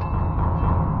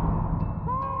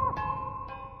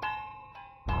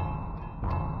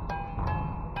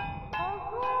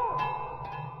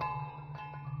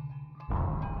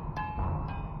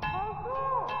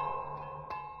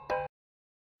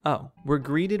 Oh, we're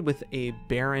greeted with a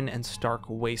barren and stark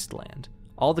wasteland.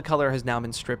 All the color has now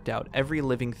been stripped out, every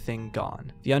living thing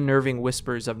gone. The unnerving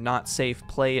whispers of not safe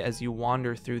play as you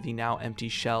wander through the now empty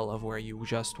shell of where you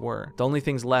just were. The only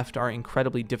things left are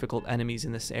incredibly difficult enemies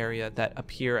in this area that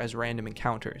appear as random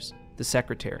encounters. The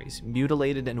secretaries,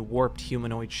 mutilated and warped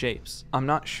humanoid shapes. I'm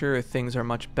not sure things are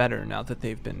much better now that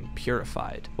they've been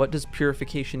purified. What does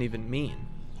purification even mean?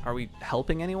 Are we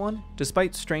helping anyone?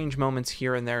 Despite strange moments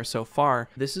here and there so far,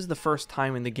 this is the first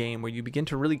time in the game where you begin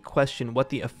to really question what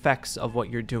the effects of what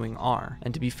you're doing are.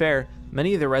 And to be fair,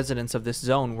 many of the residents of this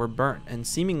zone were burnt and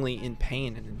seemingly in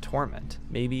pain and in torment.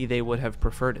 Maybe they would have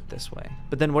preferred it this way.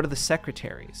 But then what are the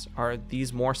secretaries? Are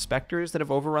these more specters that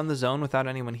have overrun the zone without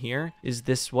anyone here? Is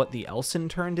this what the Elson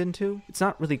turned into? It's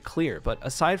not really clear, but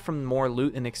aside from more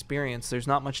loot and experience, there's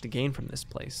not much to gain from this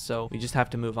place, so we just have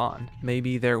to move on.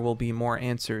 Maybe there will be more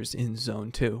answers in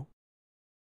Zone 2.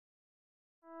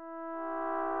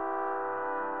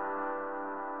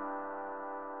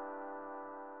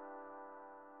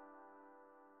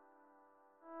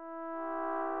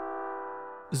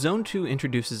 Zone 2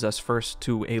 introduces us first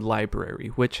to a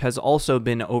library, which has also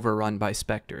been overrun by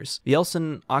specters. The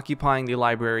Elson occupying the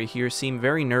library here seem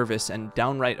very nervous and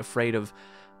downright afraid of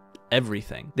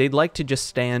everything. They'd like to just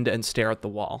stand and stare at the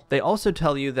wall. They also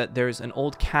tell you that there's an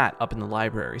old cat up in the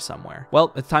library somewhere.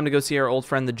 Well, it's time to go see our old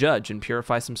friend the judge and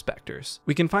purify some specters.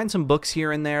 We can find some books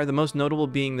here and there, the most notable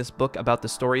being this book about the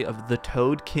story of the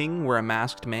Toad King, where a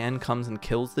masked man comes and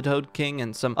kills the Toad King,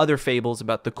 and some other fables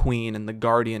about the queen and the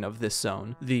guardian of this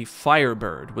zone. The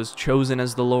Firebird was chosen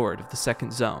as the lord of the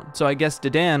second zone, so I guess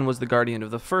Dedan was the guardian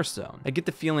of the first zone. I get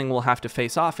the feeling we'll have to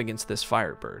face off against this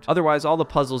Firebird. Otherwise, all the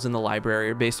puzzles in the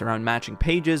library are based around matching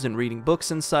pages and reading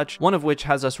books and such, one of which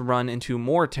has us run into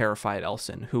more terrified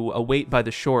Elson, who await by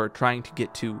the shore trying to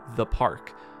get to the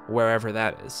park, wherever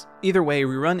that is. Either way,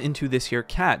 we run into this here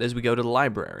cat as we go to the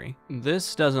library.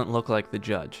 This doesn't look like the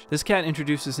judge. This cat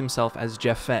introduces himself as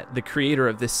Japhet, the creator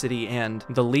of this city and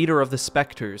the leader of the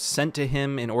specters sent to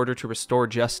him in order to restore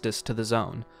justice to the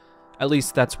zone. At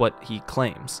least that's what he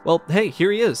claims. Well, hey,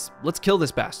 here he is. Let's kill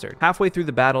this bastard. Halfway through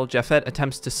the battle, Japhet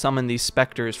attempts to summon these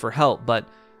specters for help, but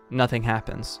nothing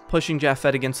happens. Pushing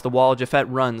Japhet against the wall, Japhet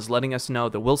runs, letting us know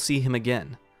that we'll see him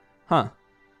again. Huh.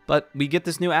 But we get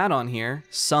this new add-on here,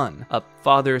 Son, a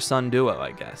father-son duo,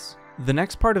 I guess. The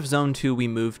next part of Zone 2 we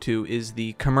move to is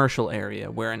the commercial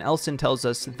area, where an Elson tells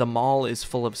us the mall is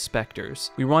full of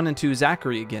specters. We run into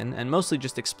Zachary again, and mostly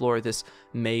just explore this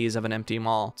maze of an empty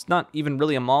mall. It's not even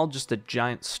really a mall, just a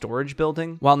giant storage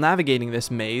building. While navigating this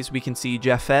maze, we can see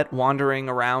Japhet wandering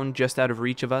around just out of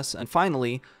reach of us, and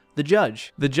finally, the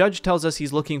judge. The judge tells us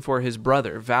he's looking for his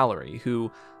brother, Valerie,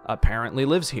 who apparently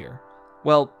lives here.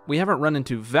 Well, we haven't run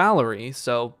into Valerie,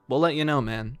 so we'll let you know,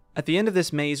 man. At the end of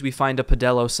this maze, we find a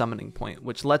pedello summoning point,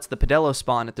 which lets the pedello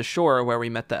spawn at the shore where we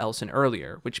met the Elson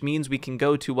earlier, which means we can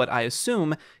go to what I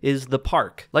assume is the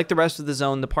park. Like the rest of the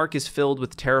zone, the park is filled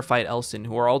with terrified Elson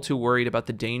who are all too worried about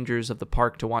the dangers of the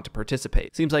park to want to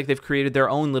participate. Seems like they've created their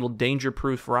own little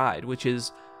danger-proof ride, which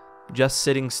is just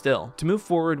sitting still. To move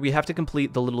forward, we have to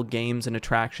complete the little games and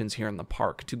attractions here in the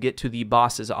park to get to the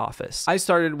boss's office. I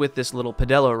started with this little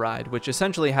pedello ride, which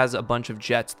essentially has a bunch of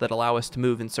jets that allow us to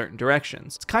move in certain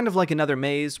directions. It's kind of like another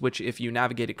maze, which if you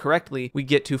navigate it correctly, we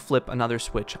get to flip another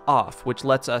switch off, which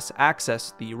lets us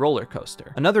access the roller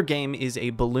coaster. Another game is a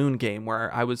balloon game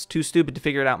where I was too stupid to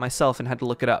figure it out myself and had to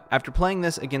look it up. After playing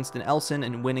this against an Elson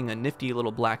and winning a nifty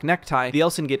little black necktie, the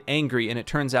Elson get angry and it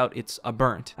turns out it's a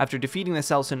burnt. After defeating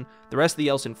this Elson, the rest of the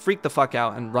Elson freak the fuck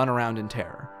out and run around in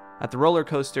terror. At the roller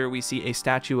coaster, we see a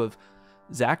statue of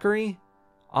Zachary?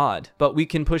 Odd, but we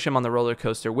can push him on the roller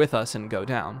coaster with us and go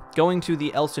down. Going to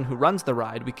the Elson who runs the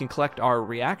ride, we can collect our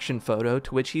reaction photo,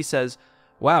 to which he says,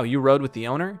 "Wow, you rode with the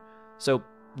owner? So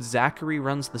Zachary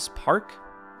runs this park?"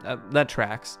 That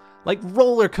tracks. Like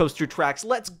roller coaster tracks,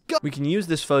 let's go! We can use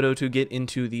this photo to get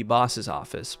into the boss's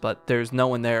office, but there's no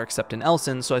one there except an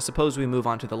Elson, so I suppose we move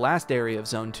on to the last area of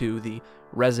Zone 2, the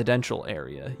residential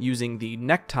area, using the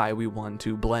necktie we won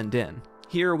to blend in.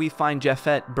 Here we find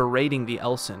Japhet berating the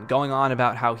Elson, going on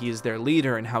about how he is their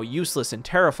leader and how useless and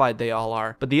terrified they all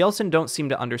are, but the Elson don't seem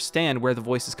to understand where the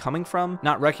voice is coming from,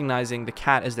 not recognizing the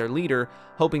cat as their leader,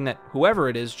 hoping that whoever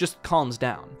it is just calms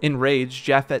down. Enraged,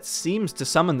 Japhet seems to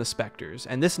summon the specters,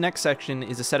 and this next section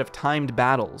is a set of timed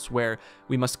battles where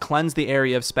we must cleanse the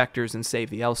area of specters and save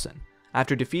the Elson.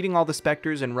 After defeating all the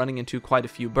specters and running into quite a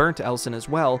few burnt Elson as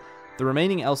well, the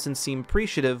remaining Elsons seem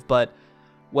appreciative, but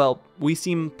well, we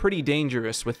seem pretty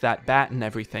dangerous with that bat and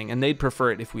everything, and they'd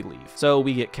prefer it if we leave. So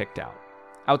we get kicked out.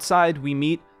 Outside, we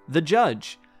meet the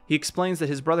judge. He explains that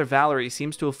his brother Valerie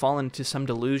seems to have fallen into some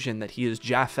delusion that he is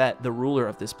Japhet, the ruler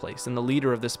of this place and the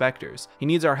leader of the specters. He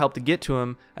needs our help to get to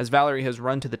him, as Valerie has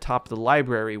run to the top of the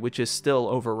library, which is still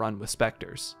overrun with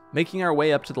specters. Making our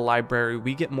way up to the library,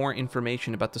 we get more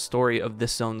information about the story of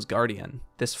this zone's guardian,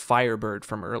 this Firebird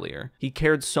from earlier. He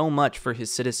cared so much for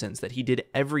his citizens that he did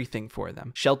everything for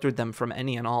them, sheltered them from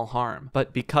any and all harm.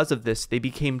 But because of this, they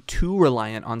became too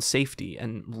reliant on safety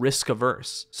and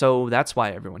risk-averse. So that's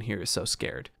why everyone here is so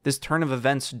scared. This turn of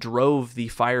events drove the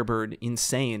Firebird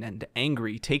insane and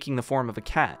angry, taking the form of a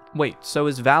cat. Wait, so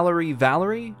is Valerie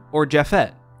Valerie? Or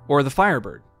Japhet? Or the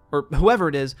Firebird? Or whoever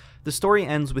it is? The story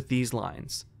ends with these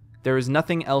lines. "There is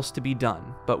nothing else to be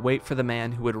done but wait for the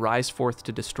man who would rise forth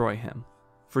to destroy him.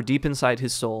 For deep inside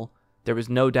his soul, there was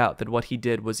no doubt that what he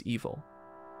did was evil."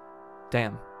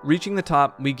 Damn. Reaching the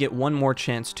top, we get one more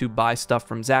chance to buy stuff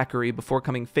from Zachary before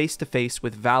coming face to face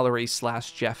with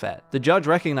Valerie/Japhet. The judge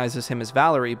recognizes him as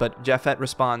Valerie, but Japhet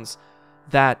responds,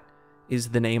 "That is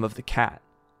the name of the cat,"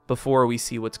 before we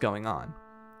see what's going on.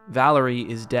 Valerie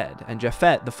is dead, and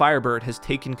Japhet, the Firebird, has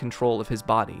taken control of his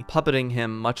body, puppeting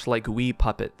him much like we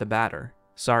puppet the batter.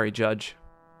 Sorry, Judge.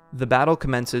 The battle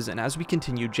commences, and as we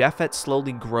continue, Japhet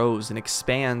slowly grows and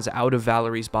expands out of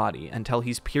Valerie's body until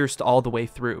he's pierced all the way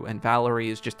through, and Valerie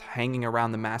is just hanging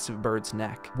around the massive bird's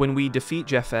neck. When we defeat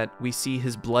Japhet, we see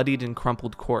his bloodied and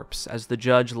crumpled corpse as the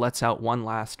judge lets out one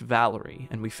last Valerie,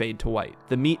 and we fade to white.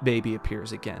 The meat baby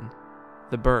appears again.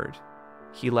 The bird.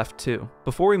 He left too.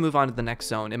 Before we move on to the next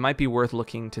zone, it might be worth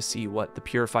looking to see what the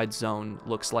purified zone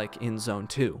looks like in Zone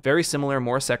 2. Very similar,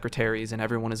 more secretaries, and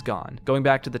everyone is gone. Going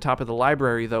back to the top of the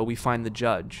library though, we find the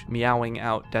judge, meowing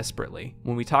out desperately.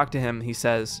 When we talk to him, he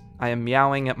says, "I am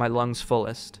meowing at my lungs'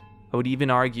 fullest. I would even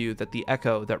argue that the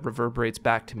echo that reverberates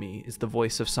back to me is the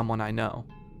voice of someone I know.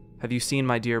 Have you seen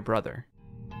my dear brother?"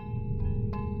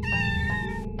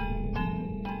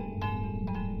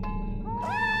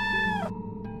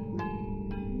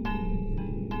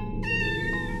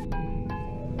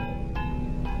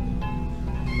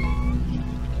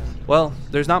 Well,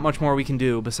 there's not much more we can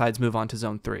do besides move on to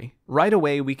Zone 3. Right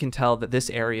away, we can tell that this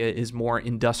area is more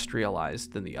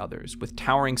industrialized than the others, with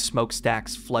towering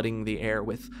smokestacks flooding the air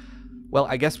with, well,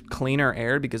 I guess cleaner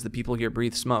air because the people here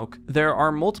breathe smoke. There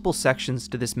are multiple sections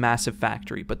to this massive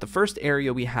factory, but the first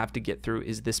area we have to get through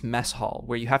is this mess hall,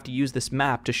 where you have to use this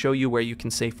map to show you where you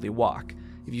can safely walk.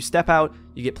 If you step out,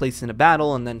 you get placed in a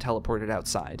battle and then teleported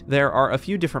outside. There are a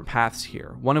few different paths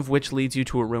here, one of which leads you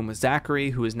to a room with Zachary,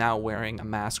 who is now wearing a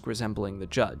mask resembling the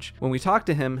judge. When we talk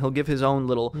to him, he'll give his own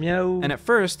little Miaou, and at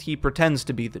first, he pretends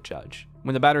to be the judge.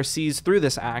 When the batter sees through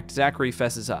this act, Zachary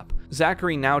fesses up.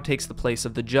 Zachary now takes the place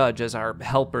of the judge as our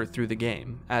helper through the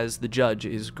game, as the judge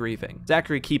is grieving.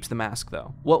 Zachary keeps the mask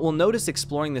though. What we'll notice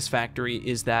exploring this factory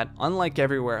is that, unlike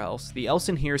everywhere else, the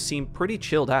Elson here seem pretty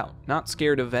chilled out, not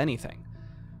scared of anything.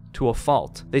 to a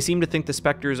fault. They seem to think the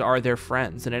specters are their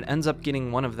friends, and it ends up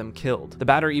getting one of them killed. The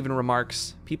batter even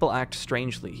remarks, "People act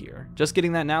strangely here." Just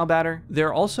getting that now, batter?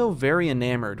 They're also very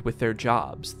enamored with their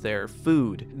jobs, their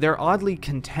food. They're oddly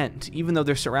content, even though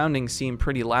their surroundings seem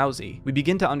pretty lousy. We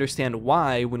begin to understand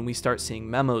why when we start seeing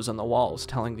memos on the walls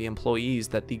telling the employees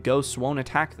that the ghosts won't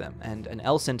attack them, and an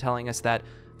Elson telling us that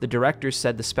the directors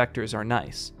said the specters are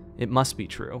nice. It must be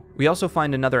true. We also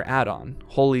find another add-on,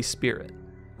 Holy Spirit.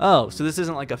 Oh, so this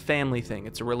isn't like a family thing,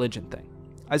 it's a religion thing.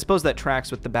 I suppose that tracks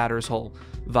with the batter's whole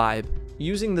vibe.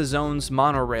 Using the zone's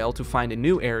monorail to find a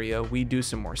new area, we do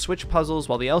some more switch puzzles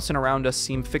while the Elson around us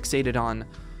seem fixated on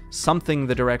something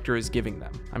the director is giving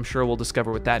them. I'm sure we'll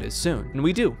discover what that is soon. And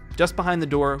we do. Just behind the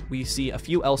door, we see a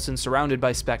few Elsons surrounded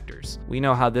by specters. We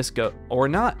know how this goes, or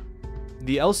not.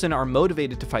 The Elson are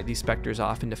motivated to fight these specters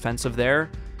off in defense of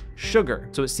their sugar,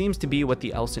 so it seems to be what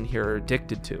the Elson here are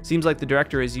addicted to. Seems like the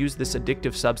director has used this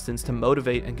addictive substance to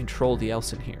motivate and control the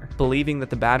Elson here. Believing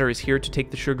that the batter is here to take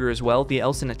the sugar as well, the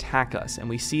Elson attack us, and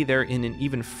we see they're in an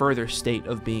even further state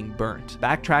of being burnt.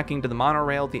 Backtracking to the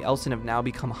monorail, the Elson have now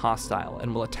become hostile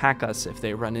and will attack us if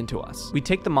they run into us. We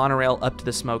take the monorail up to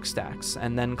the smokestacks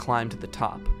and then climb to the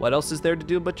top. What else is there to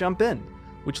do but jump in?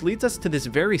 Which leads us to this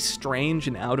very strange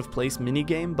and out-of-place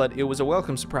minigame, but it was a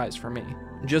welcome surprise for me.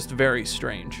 Just very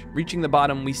strange. Reaching the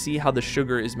bottom, we see how the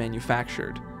sugar is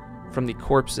manufactured from the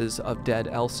corpses of dead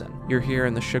Elson. You're here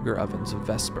in the sugar ovens of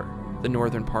Vesper, the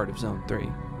northern part of Zone 3.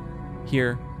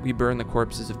 Here, we burn the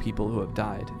corpses of people who have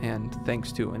died, and,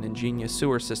 thanks to an ingenious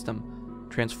sewer system,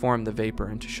 transform the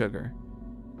vapor into sugar.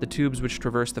 The tubes which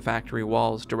traverse the factory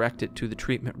walls direct it to the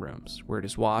treatment rooms, where it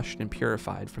is washed and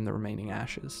purified from the remaining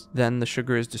ashes. Then the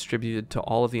sugar is distributed to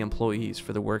all of the employees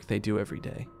for the work they do every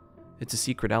day. It's a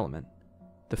secret element,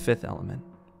 the fifth element,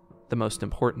 the most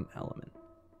important element.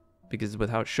 Because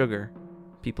without sugar,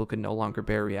 people could no longer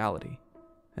bear reality,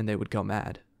 and they would go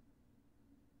mad.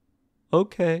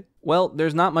 Okay. Well,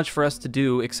 there's not much for us to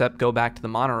do except go back to the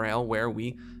monorail where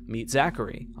we meet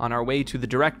Zachary on our way to the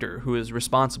director who is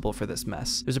responsible for this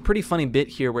mess. There's a pretty funny bit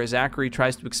here where Zachary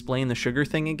tries to explain the sugar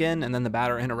thing again and then the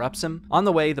batter interrupts him. On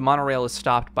the way, the monorail is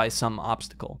stopped by some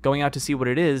obstacle. Going out to see what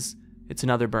it is, it's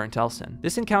another burnt Elson.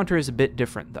 This encounter is a bit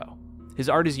different though. His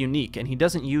art is unique and he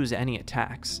doesn't use any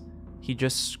attacks. He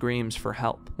just screams for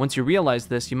help. Once you realize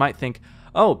this, you might think,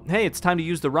 oh, hey, it's time to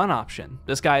use the run option.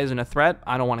 This guy isn't a threat,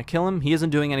 I don't want to kill him, he isn't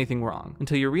doing anything wrong.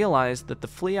 Until you realize that the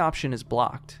flee option is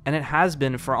blocked, and it has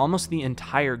been for almost the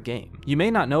entire game. You may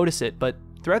not notice it, but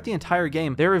throughout the entire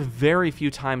game, there are very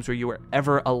few times where you are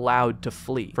ever allowed to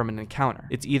flee from an encounter.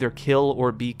 It's either kill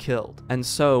or be killed. And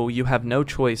so, you have no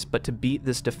choice but to beat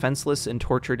this defenseless and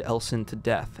tortured Elson to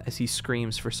death as he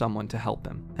screams for someone to help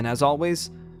him. And as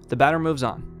always, the batter moves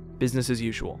on. Business as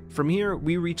usual. From here,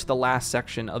 we reach the last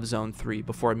section of Zone 3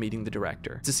 before meeting the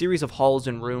director. It's a series of halls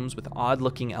and rooms with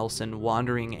odd-looking Elson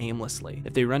wandering aimlessly.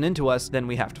 If they run into us, then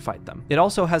we have to fight them. It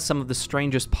also has some of the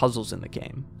strangest puzzles in the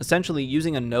game. Essentially,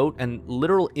 using a note and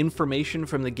literal information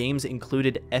from the game's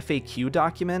included FAQ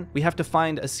document, we have to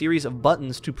find a series of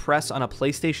buttons to press on a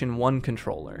PlayStation 1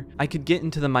 controller. I could get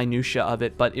into the minutia of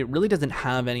it, but it really doesn't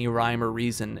have any rhyme or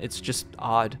reason. It's just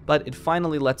odd. But it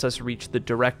finally lets us reach the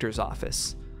director's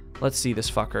office. Let's see this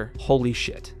fucker. Holy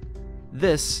shit.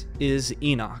 This is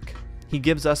Enoch. He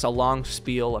gives us a long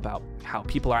spiel about how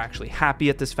people are actually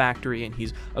happy at this factory, and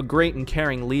he's a great and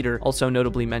caring leader, also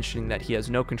notably mentioning that he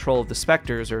has no control of the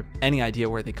specters or any idea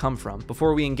where they come from,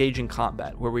 before we engage in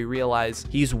combat, where we realize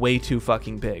he's way too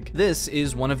fucking big. This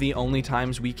is one of the only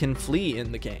times we can flee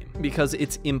in the game, because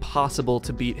it's impossible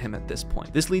to beat him at this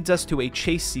point. This leads us to a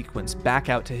chase sequence back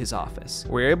out to his office.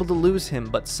 We're able to lose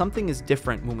him, but something is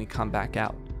different when we come back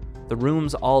out. The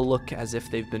rooms all look as if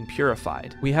they've been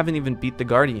purified. We haven't even beat the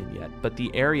Guardian yet, but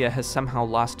the area has somehow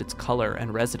lost its color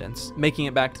and resonance, making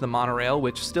it back to the monorail,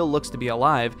 which still looks to be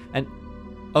alive, and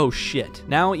oh shit.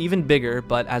 Now even bigger,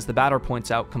 but as the batter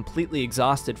points out, completely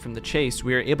exhausted from the chase,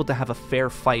 we are able to have a fair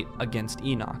fight against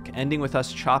Enoch, ending with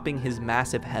us chopping his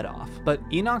massive head off. But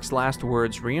Enoch's last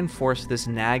words reinforce this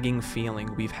nagging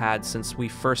feeling we've had since we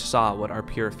first saw what our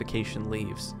purification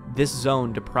leaves. This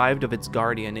zone, deprived of its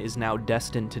guardian, is now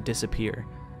destined to disappear,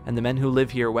 and the men who live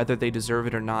here, whether they deserve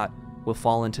it or not, will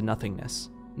fall into nothingness,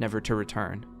 never to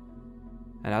return.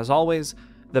 And as always,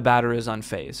 the batter is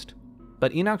unfazed.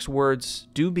 But Enoch's words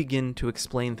do begin to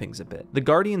explain things a bit. The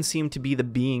Guardians seem to be the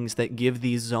beings that give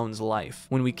these zones life.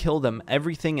 When we kill them,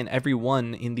 everything and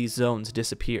everyone in these zones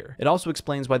disappear. It also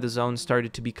explains why the zones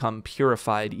started to become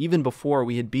purified even before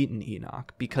we had beaten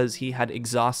Enoch, because he had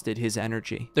exhausted his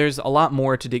energy. There's a lot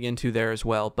more to dig into there as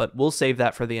well, but we'll save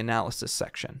that for the analysis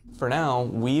section. For now,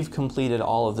 we've completed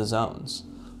all of the zones.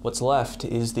 What's left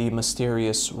is the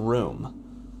mysterious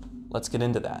room. Let's get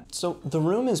into that. So the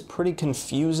room is pretty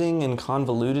confusing and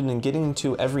convoluted, and getting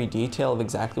into every detail of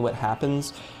exactly what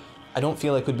happens I don't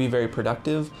feel like would be very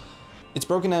productive. It's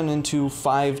broken down into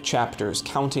 5 chapters,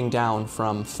 counting down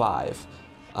from 5.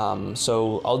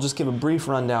 So I'll just give a brief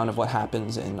rundown of what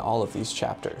happens in all of these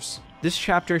chapters. This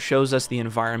chapter shows us the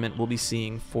environment we'll be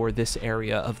seeing for this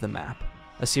area of the map.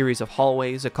 A series of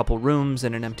hallways, a couple rooms,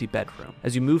 and an empty bedroom.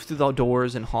 As you move through the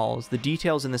doors and halls, the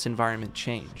details in this environment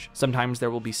change. Sometimes there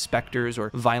will be specters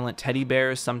or violent teddy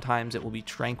bears, sometimes it will be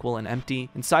tranquil and empty.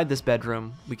 Inside this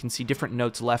bedroom, we can see different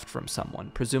notes left from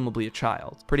someone, presumably a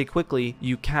child. Pretty quickly,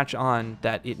 you catch on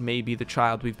that it may be the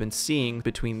child we've been seeing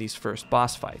between these first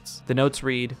boss fights. The notes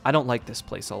read, "I don't like this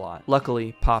place a lot.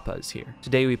 Luckily, Papa is here.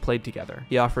 Today we played together.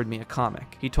 He offered me a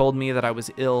comic. He told me that I was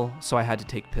ill, so I had to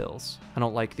take pills. I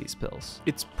don't like these pills."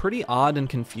 It's pretty odd and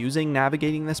confusing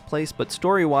navigating this place, but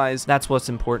story-wise, that's what's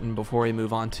important before we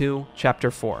move on to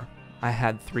Chapter 4. I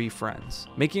had 3 friends.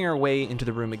 Making our way into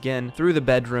the room again, through the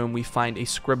bedroom we find a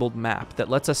scribbled map that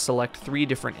lets us select 3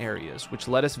 different areas, which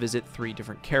let us visit 3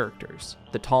 different characters.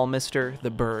 The Tall Mister,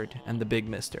 the Bird, and the Big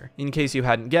Mister. In case you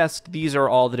hadn't guessed, these are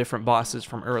all the different bosses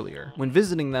from earlier. When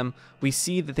visiting them, we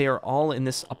see that they are all in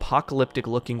this apocalyptic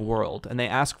looking world, and they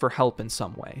ask for help in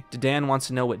some way. Dedan wants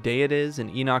to know what day it is,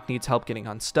 and Enoch needs help getting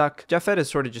unstuck. Japheth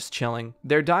is sort of just chilling.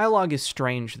 Their dialogue is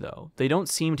strange though. They don't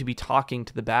seem to be talking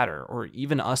to the batter, or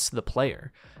even us, the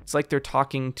player. It's like they're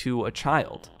talking to a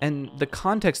child. And the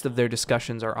context of their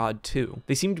discussions are odd too.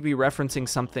 They seem to be referencing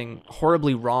something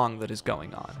horribly wrong that is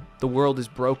going on. The world is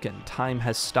broken, time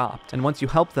has stopped, and once you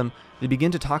help them, they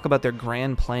begin to talk about their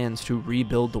grand plans to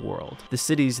rebuild the world, the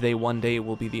cities they one day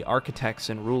will be the architects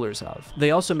and rulers of.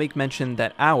 They also make mention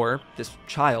that this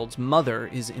child's mother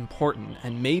is important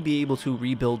and may be able to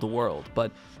rebuild the world,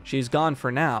 but she's gone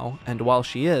for now, and while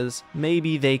she is,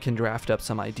 maybe they can draft up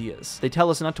some ideas. They tell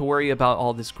us not to worry about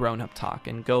all this grown-up talk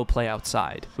and go play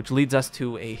outside, which leads us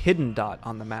to a hidden dot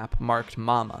on the map marked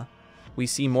Mama. We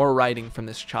see more writing from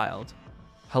this child.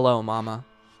 "Hello, Mama.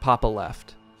 Papa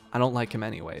left. I don't like him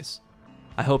anyways.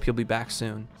 I hope you'll be back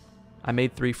soon. I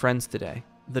made 3 friends today.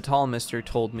 The Tall Mister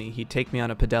told me he'd take me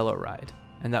on a pedalo ride,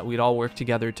 and that we'd all work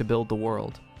together to build the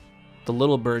world. The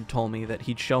Little Bird told me that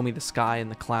he'd show me the sky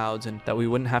and the clouds, and that we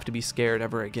wouldn't have to be scared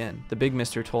ever again. The Big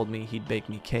Mister told me he'd bake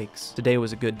me cakes. Today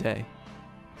was a good day.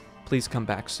 Please come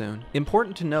back soon."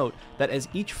 Important to note that as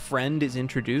each friend is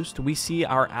introduced, we see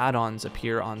our add-ons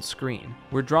appear on screen.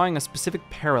 We're drawing a specific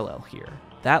parallel here.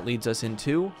 That leads us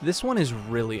into, this one is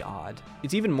really odd.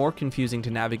 It's even more confusing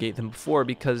to navigate than before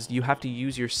because you have to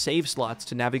use your save slots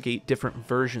to navigate different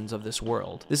versions of this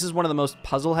world. This is one of the most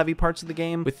puzzle-heavy parts of the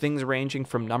game, with things ranging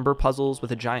from number puzzles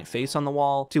with a giant face on the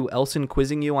wall, to Elson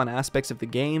quizzing you on aspects of the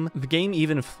game. The game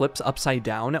even flips upside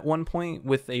down at one point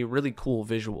with a really cool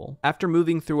visual. After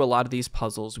moving through a lot of these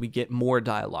puzzles, we get more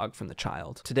dialogue from the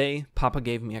child. "Today, Papa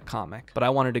gave me a comic, but I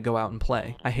wanted to go out and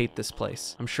play. I hate this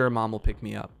place. I'm sure Mom will pick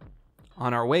me up."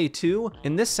 On our way to,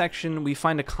 in this section, we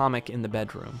find a comic in the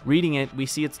bedroom. Reading it, we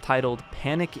see it's titled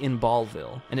Panic in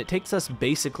Ballville, and it takes us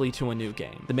basically to a new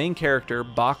game. The main character,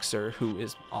 Boxer, who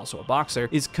is also a boxer,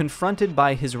 is confronted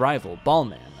by his rival,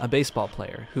 Ballman, a baseball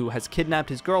player, who has kidnapped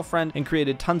his girlfriend and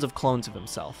created tons of clones of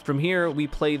himself. From here, we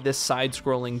play this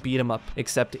side-scrolling beat-em-up,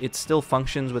 except it still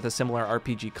functions with a similar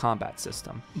RPG combat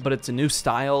system. But it's a new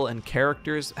style and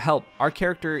characters. Help, our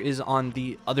character is on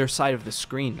the other side of the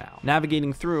screen now.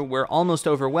 Navigating through, we're almost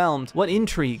overwhelmed. What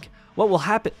intrigue? What will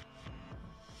happen?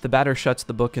 The batter shuts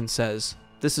the book and says,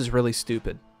 "This is really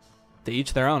stupid." To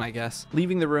each their own, I guess.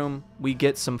 Leaving the room, we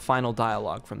get some final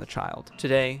dialogue from the child.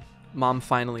 "Today, Mom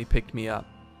finally picked me up."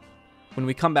 When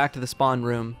we come back to the spawn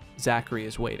room, Zachary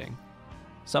is waiting.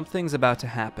 Something's about to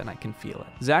happen, I can feel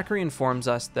it. Zachary informs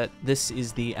us that this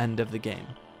is the end of the game.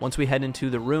 Once we head into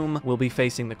the room, we'll be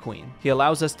facing the Queen. He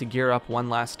allows us to gear up one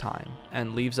last time,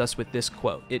 and leaves us with this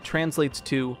quote. It translates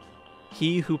to,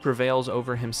 "He who prevails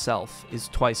over himself is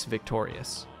twice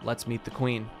victorious. Let's meet the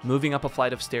Queen." Moving up a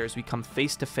flight of stairs, we come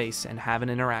face to face and have an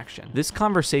interaction. This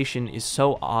conversation is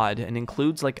so odd and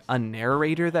includes like a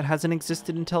narrator that hasn't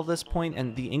existed until this point,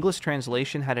 and the English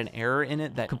translation had an error in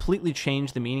it that completely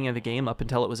changed the meaning of the game up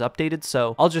until it was updated,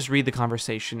 so I'll just read the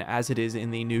conversation as it is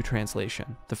in the new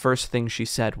translation. The first thing she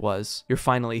said was, "You're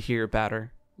finally here,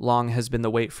 Batter. Long has been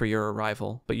the wait for your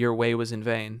arrival, but your way was in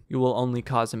vain. You will only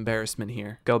cause embarrassment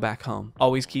here. Go back home."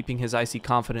 Always keeping his icy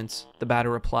confidence, the batter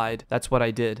replied, "That's what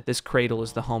I did. This cradle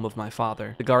is the home of my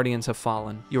father. The guardians have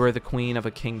fallen. You are the queen of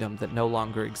a kingdom that no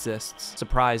longer exists."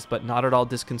 Surprised but not at all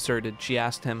disconcerted, she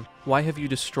asked him, Why have you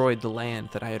destroyed the land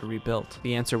that I had rebuilt?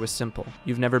 The answer was simple.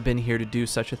 You've never been here to do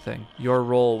such a thing. Your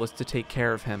role was to take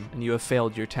care of him, and you have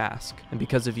failed your task. And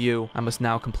because of you, I must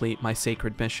now complete my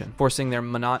sacred mission. Forcing their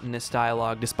monotonous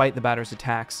dialogue despite the batter's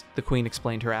attacks, the queen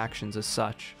explained her actions as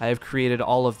such. I have created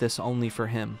all of this only for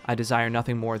him. I desire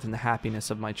nothing more than the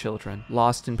happiness of my children.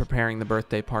 Lost in preparing the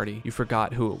birthday party, you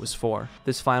forgot who it was for.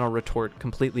 This final retort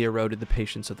completely eroded the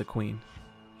patience of the queen.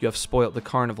 You have spoilt the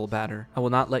carnival, batter. I will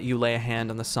not let you lay a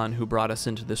hand on the son who brought us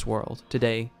into this world.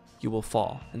 Today, you will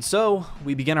fall. And so,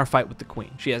 we begin our fight with the queen.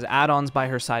 She has add-ons by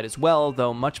her side as well,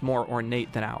 though much more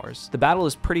ornate than ours. The battle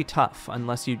is pretty tough,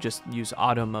 unless you just use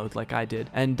auto mode like I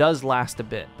did, and does last a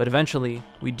bit. But eventually,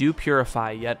 we do purify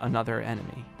yet another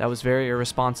enemy. That was very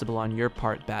irresponsible on your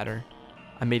part, batter.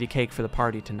 I made a cake for the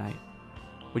party tonight.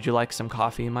 Would you like some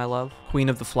coffee, my love? Queen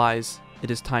of the Flies,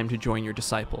 it is time to join your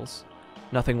disciples.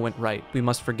 Nothing went right. We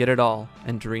must forget it all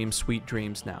and dream sweet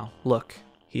dreams now. Look,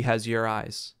 he has your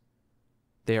eyes.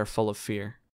 They are full of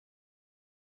fear.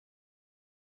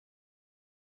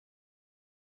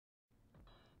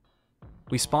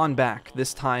 We spawn back,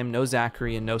 this time no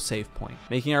Zachary and no save point.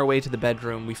 Making our way to the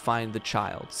bedroom, we find the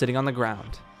child, sitting on the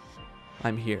ground.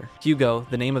 I'm here. Hugo,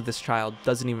 the name of this child,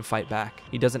 doesn't even fight back.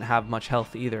 He doesn't have much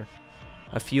health either.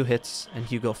 A few hits and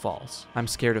Hugo falls. I'm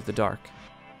scared of the dark.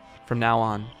 From now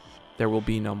on, there will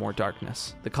be no more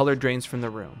darkness. The color drains from the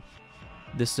room.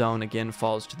 This zone again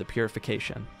falls to the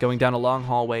purification. Going down a long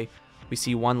hallway, we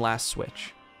see one last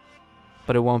switch.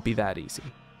 But it won't be that easy.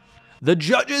 The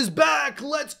judge is back!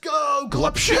 Let's go!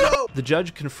 Glupshow! The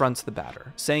judge confronts the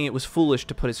batter, saying it was foolish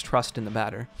to put his trust in the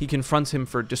batter. He confronts him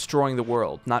for destroying the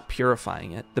world, not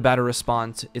purifying it. The batter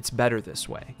responds, it's better this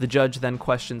way. The judge then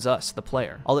questions us, the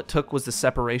player. All it took was the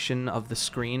separation of the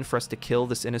screen for us to kill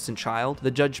this innocent child. The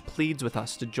judge pleads with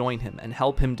us to join him and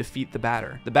help him defeat the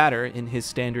batter. The batter, in his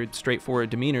standard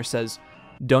straightforward demeanor, says,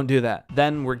 don't do that.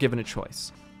 Then we're given a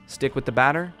choice. Stick with the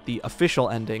batter, the official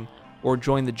ending, or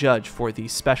join the judge for the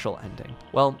special ending.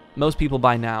 Well, most people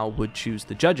by now would choose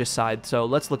the judge's side, so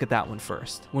let's look at that one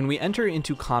first. When we enter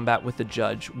into combat with the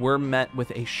judge, we're met with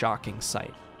a shocking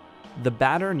sight. The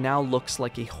batter now looks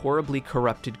like a horribly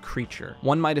corrupted creature.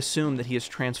 One might assume that he is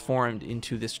transformed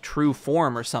into this true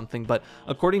form or something, but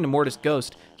according to Mortis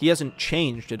Ghost, he hasn't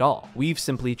changed at all. We've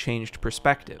simply changed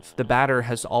perspective. The batter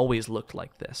has always looked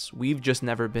like this. We've just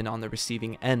never been on the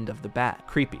receiving end of the bat.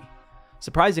 Creepy.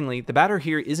 Surprisingly, the batter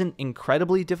here isn't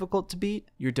incredibly difficult to beat.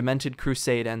 Your demented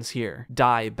crusade ends here.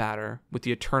 Die, batter, with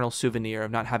the eternal souvenir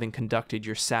of not having conducted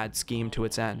your sad scheme to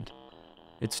its end.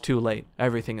 It's too late.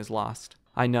 Everything is lost.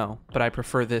 I know, but I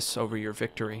prefer this over your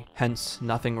victory. Hence,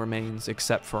 nothing remains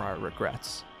except for our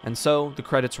regrets. And so, the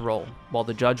credits roll, while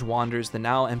the judge wanders the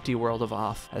now empty world of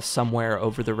Off as Somewhere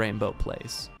Over the Rainbow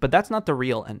plays. But that's not the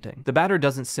real ending. The batter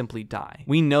doesn't simply die.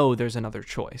 We know there's another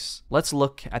choice. Let's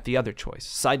look at the other choice,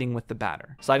 siding with the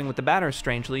batter. Siding with the batter,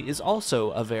 strangely, is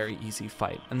also a very easy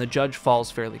fight, and the judge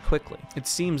falls fairly quickly. It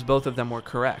seems both of them were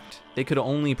correct. They could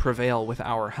only prevail with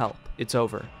our help. It's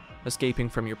over. Escaping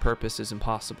from your purpose is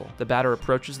impossible. The batter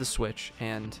approaches the switch,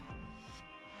 and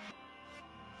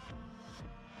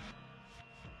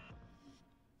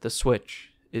the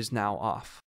switch is now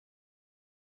off.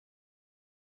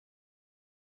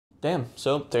 Damn,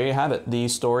 so there you have it, the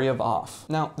story of Off.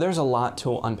 Now, there's a lot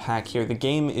to unpack here. The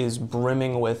game is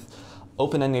brimming with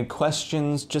open-ended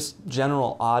questions, just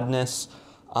general oddness,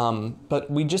 but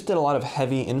we just did a lot of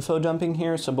heavy info dumping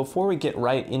here, so before we get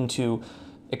right into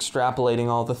extrapolating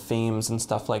all the themes and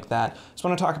stuff like that, I just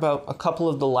want to talk about a couple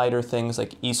of the lighter things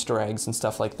like Easter eggs and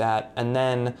stuff like that, and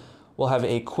then we'll have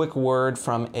a quick word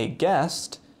from a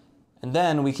guest, and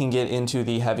then we can get into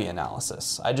the heavy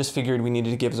analysis. I just figured we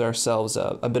needed to give ourselves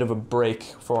a bit of a break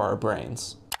for our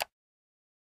brains.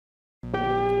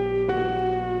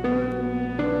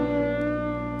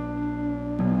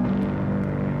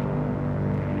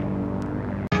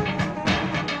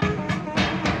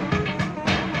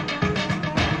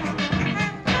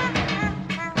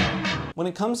 When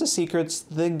it comes to secrets,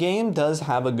 the game does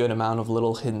have a good amount of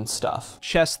little hidden stuff.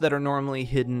 Chests that are normally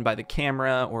hidden by the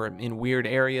camera or in weird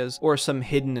areas, or some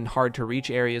hidden and hard to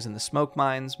reach areas in the smoke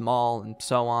mines, mall, and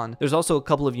so on. There's also a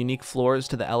couple of unique floors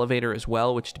to the elevator as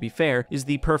well, which to be fair, is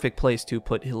the perfect place to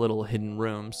put little hidden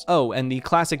rooms. Oh, and the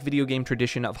classic video game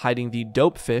tradition of hiding the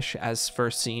dope fish, as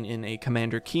first seen in a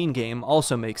Commander Keen game,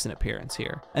 also makes an appearance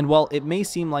here. And while it may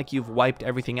seem like you've wiped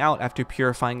everything out after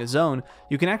purifying a zone,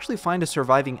 you can actually find a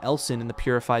surviving Elsin in the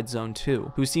purified zone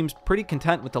too, who seems pretty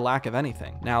content with the lack of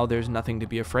anything. Now there's nothing to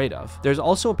be afraid of. There's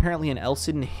also apparently an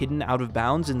Elsin hidden out of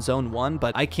bounds in zone 1,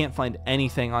 but I can't find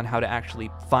anything on how to actually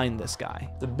find this guy.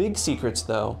 The big secrets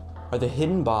though are the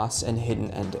hidden boss and hidden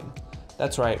ending.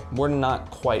 That's right, we're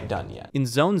not quite done yet. In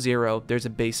Zone 0, there's a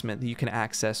basement that you can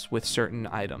access with certain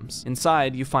items.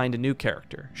 Inside, you find a new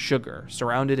character, Sugar,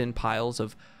 surrounded in piles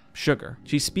of sugar.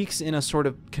 She speaks in a sort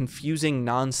of confusing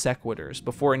non sequiturs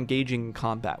before engaging in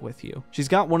combat with you. She's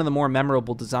got one of the more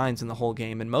memorable designs in the whole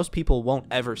game, and most people won't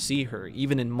ever see her,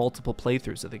 even in multiple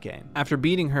playthroughs of the game. After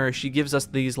beating her, she gives us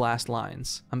these last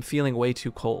lines. "I'm feeling way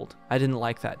too cold. I didn't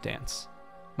like that dance.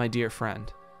 My dear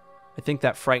friend. I think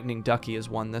that frightening ducky has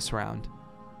won this round.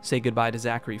 Say goodbye to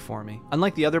Zachary for me."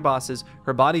 Unlike the other bosses,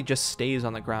 her body just stays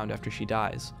on the ground after she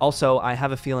dies. Also, I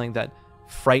have a feeling that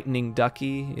frightening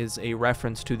ducky is a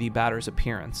reference to the batter's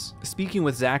appearance. Speaking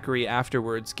with Zachary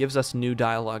afterwards gives us new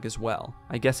dialogue as well.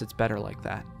 I guess it's better like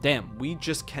that. Damn, we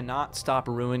just cannot stop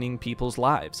ruining people's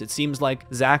lives. It seems like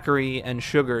Zachary and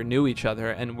Sugar knew each other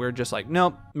and we're just like,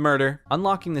 nope, murder.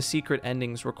 Unlocking the secret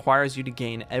endings requires you to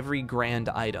gain every grand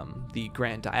item. The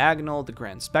Grand Diagonal, the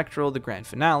Grand Spectral, the Grand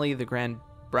Finale, the Grand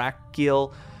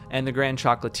Brachial, and the Grand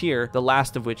Chocolatier, the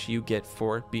last of which you get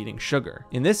for beating Sugar.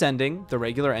 In this ending, the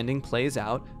regular ending plays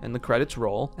out and the credits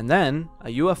roll, and then a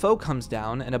UFO comes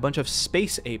down and a bunch of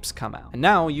space apes come out. And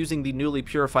now, using the newly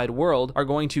purified world, are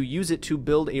going to use it to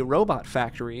build a robot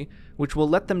factory, which will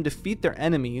let them defeat their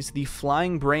enemies, the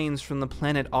flying brains from the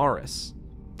planet Auris.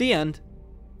 The end.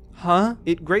 Huh?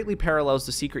 It greatly parallels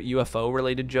the secret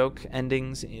UFO-related joke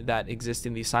endings that exist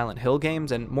in the Silent Hill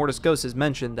games, and Mortis Ghost has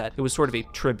mentioned that it was sort of a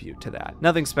tribute to that.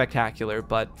 Nothing spectacular,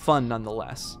 but fun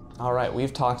nonetheless. All right,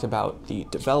 we've talked about the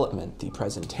development, the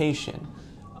presentation,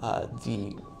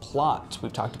 the plot.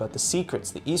 We've talked about the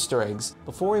secrets, the Easter eggs.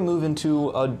 Before we move into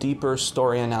a deeper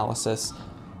story analysis,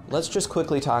 let's just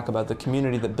quickly talk about the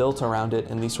community that built around it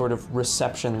and the sort of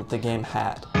reception that the game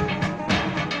had.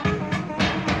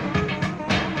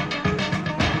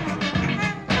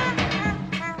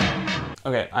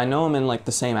 Okay, I know I'm in like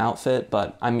the same outfit,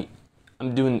 but I'm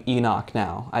doing Enoch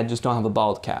now. I just don't have a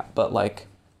bald cap, but like,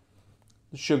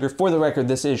 Sugar, for the record,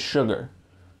 this is Sugar,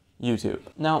 YouTube.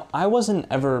 Now, I wasn't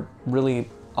ever really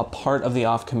a part of the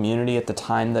OFF community at the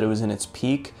time that it was in its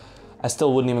peak. I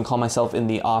still wouldn't even call myself in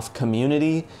the OFF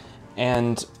community,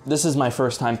 and this is my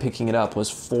first time picking it up was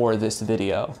for this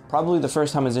video. Probably the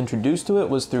first time I was introduced to it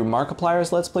was through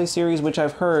Markiplier's Let's Play series, which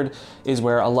I've heard is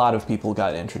where a lot of people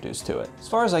got introduced to it. As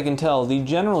far as I can tell, the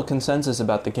general consensus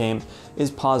about the game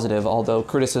is positive, although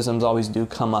criticisms always do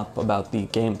come up about the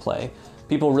gameplay.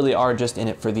 People really are just in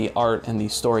it for the art and the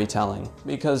storytelling,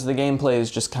 because the gameplay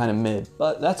is just kind of mid.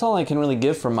 But that's all I can really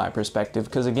give from my perspective,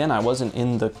 because again, I wasn't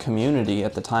in the community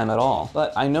at the time at all.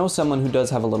 But I know someone who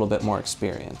does have a little bit more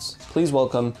experience. Please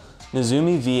welcome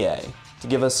NezumiVA to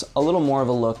give us a little more of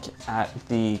a look at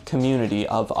the community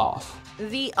of OFF.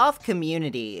 The OFF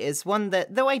community is one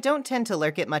that, though I don't tend to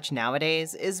lurk it much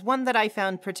nowadays, is one that I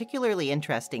found particularly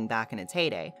interesting back in its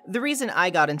heyday. The reason I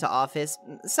got into OFF is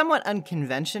somewhat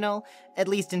unconventional, at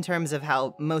least in terms of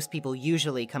how most people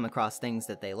usually come across things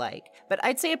that they like. But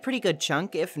I'd say a pretty good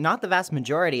chunk, if not the vast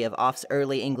majority of OFF's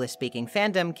early English-speaking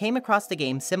fandom came across the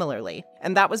game similarly.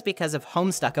 And that was because of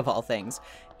Homestuck of all things.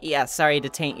 Yeah, sorry to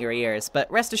taint your ears,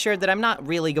 but rest assured that I'm not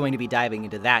really going to be diving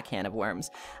into that can of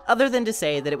worms, other than to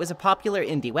say that it was a popular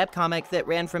indie webcomic that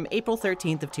ran from April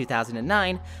 13th of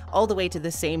 2009 all the way to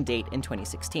the same date in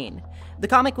 2016. The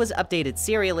comic was updated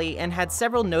serially and had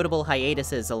several notable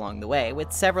hiatuses along the way,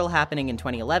 with several happening in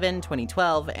 2011,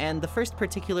 2012, and the first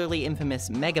particularly infamous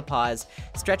megapause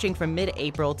stretching from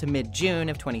mid-April to mid-June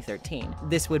of 2013.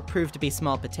 This would prove to be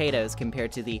small potatoes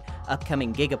compared to the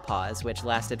upcoming gigapause, which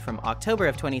lasted from October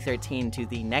of 2013 to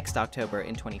the next October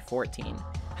in 2014.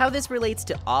 How this relates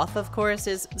to OFF, of course,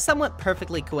 is somewhat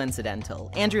perfectly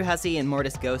coincidental. Andrew Hussey and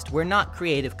Mortis Ghost were not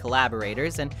creative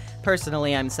collaborators, and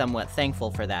personally I'm somewhat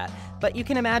thankful for that. But you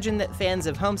can imagine that fans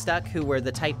of Homestuck, who were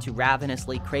the type to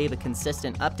ravenously crave a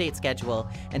consistent update schedule,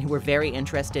 and who were very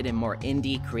interested in more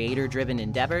indie, creator-driven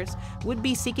endeavors, would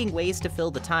be seeking ways to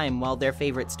fill the time while their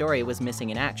favorite story was missing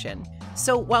in action.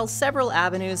 So while several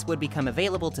avenues would become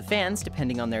available to fans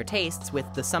depending on their tastes,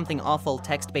 with the Something Awful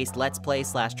text-based Let's Play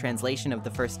 / translation of the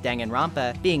first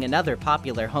Danganronpa being another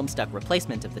popular Homestuck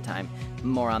replacement of the time,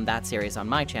 more on that series on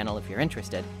my channel if you're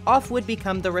interested, OFF would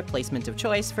become the replacement of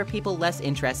choice for people less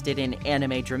interested in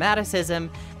anime dramaticism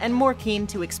and more keen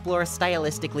to explore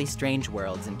stylistically strange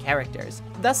worlds and characters.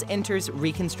 Thus enters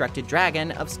Reconstructed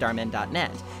Dragon of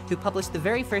Starman.net, who published the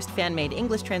very first fan-made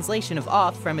English translation of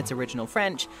OFF from its original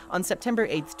French on September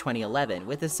 8th, 2011,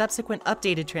 with a subsequent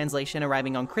updated translation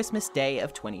arriving on Christmas Day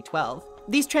of 2012.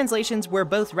 These translations were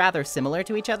both rather similar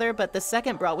to each other, but the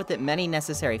second brought with it many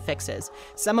necessary fixes,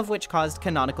 some of which caused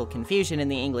canonical confusion in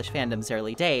the English fandom's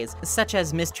early days, such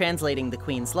as mistranslating the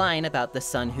Queen's line about the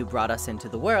son who brought us into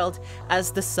the world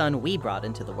as the son we brought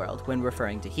into the world when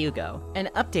referring to Hugo. An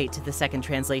update to the second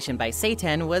translation by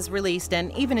Satan was released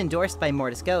and even endorsed by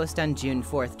Mortis Ghost on June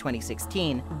 4th,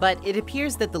 2016, but it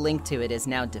appears that the link to it is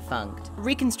now defunct.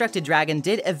 Reconstructed Dragon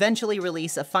did eventually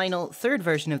release a final third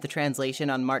version of the translation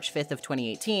on March 5th of 2018,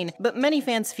 but many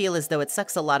fans feel as though it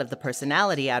sucks a lot of the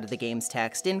personality out of the game's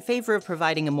text in favor of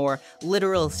providing a more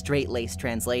literal, straight-laced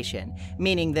translation,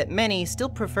 meaning that many still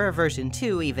prefer version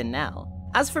 2 even now.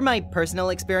 As for my personal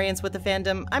experience with the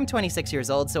fandom, I'm 26 years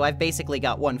old, so I've basically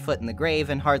got one foot in the grave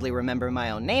and hardly remember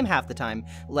my own name half the time,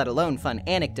 let alone fun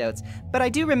anecdotes, but I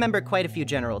do remember quite a few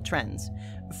general trends.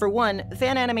 For one,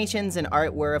 fan animations and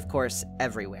art were, of course,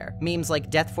 everywhere. Memes like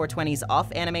Death 420's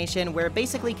Off animation were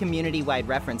basically community-wide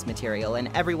reference material, and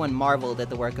everyone marveled at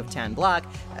the work of Tan Block,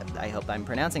 I hope I'm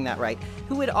pronouncing that right,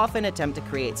 who would often attempt to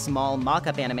create small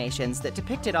mock-up animations that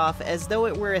depicted Off as though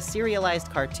it were a serialized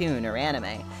cartoon or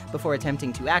anime, before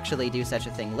attempting to actually do such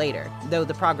a thing later, though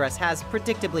the progress has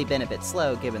predictably been a bit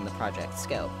slow given the project's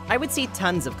scope. I would see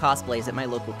tons of cosplays at my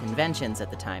local conventions at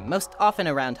the time, most often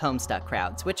around Homestuck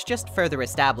crowds, which just further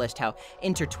established how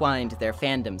intertwined their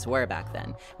fandoms were back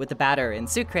then, with the Batter and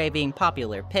Sucre being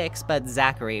popular picks, but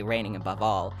Zachary reigning above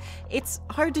all. It's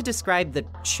hard to describe the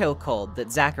chokehold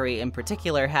that Zachary in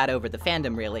particular had over the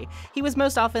fandom, really. He was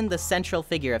most often the central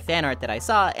figure of fan art that I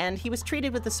saw, and he was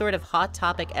treated with the sort of Hot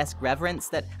Topic-esque reverence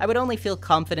that I would only feel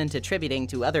confident attributing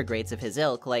to other greats of his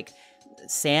ilk, like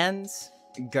Sans?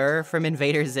 Gur from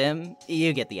Invader Zim?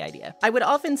 You get the idea. I would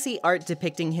often see art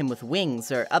depicting him with wings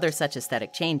or other such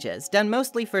aesthetic changes, done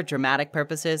mostly for dramatic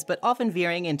purposes, but often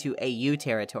veering into AU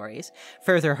territories,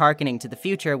 further hearkening to the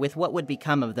future with what would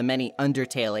become of the many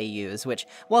Undertale AUs, which,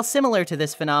 while similar to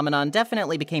this phenomenon,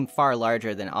 definitely became far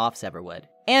larger than Off's ever would.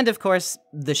 And of course,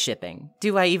 the shipping.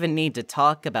 Do I even need to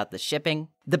talk about the shipping?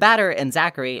 The Batter and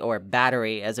Zachary, or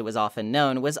Battery as it was often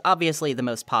known, was obviously the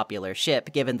most popular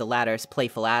ship, given the latter's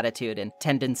playful attitude and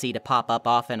tendency to pop up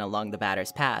often along the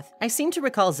Batter's path. I seem to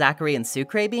recall Zachary and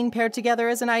Sucre being paired together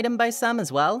as an item by some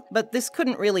as well, but this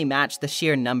couldn't really match the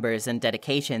sheer numbers and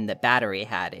dedication that Battery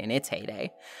had in its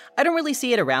heyday. I don't really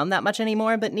see it around that much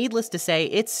anymore, but needless to say,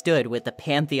 it stood with the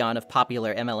pantheon of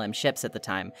popular MLM ships at the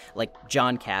time, like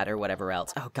John Cat or whatever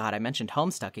else. Oh god, I mentioned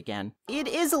Homestuck again. It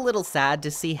is a little sad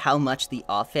to see how much the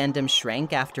Off fandom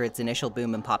shrank after its initial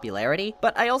boom in popularity,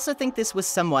 but I also think this was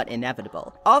somewhat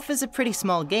inevitable. Off is a pretty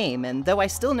small game, and though I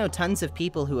still know tons of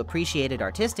people who appreciate it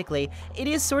artistically, it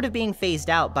is sort of being phased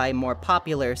out by more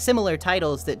popular, similar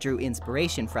titles that drew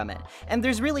inspiration from it. And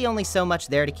there's really only so much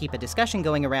there to keep a discussion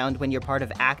going around when you're part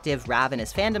of active,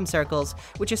 ravenous fandom circles,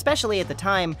 which especially at the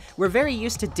time, were very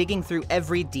used to digging through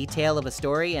every detail of a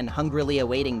story and hungrily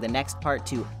awaiting the next part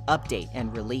to update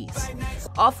and release.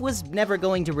 Off was never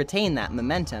going to retain that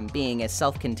momentum, being as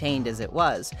self-contained as it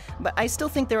was, but I still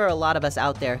think there are a lot of us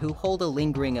out there who hold a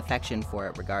lingering affection for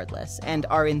it regardless, and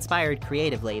are inspired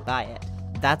creatively by it.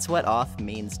 That's what Off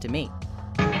means to me.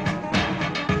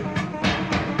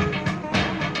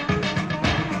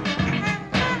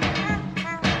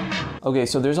 Okay,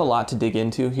 so there's a lot to dig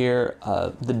into here.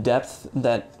 The depth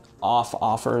that Off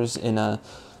offers in a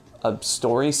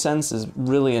story sense is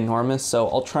really enormous, so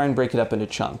I'll try and break it up into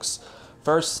chunks.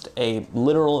 First, a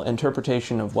literal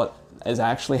interpretation of what is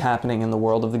actually happening in the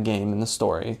world of the game and the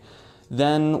story.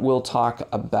 Then we'll talk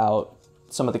about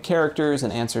some of the characters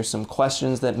and answer some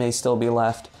questions that may still be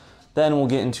left. Then we'll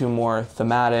get into more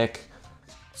thematic,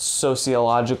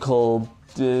 sociological,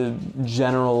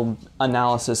 general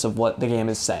analysis of what the game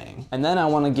is saying. And then I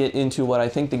want to get into what I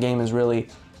think the game is really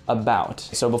about.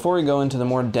 So before we go into the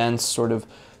more dense sort of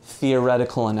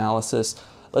theoretical analysis,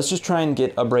 let's just try and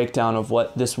get a breakdown of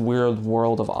what this weird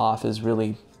world of Off is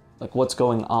really, like what's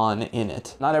going on in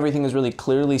it. Not everything is really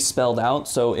clearly spelled out,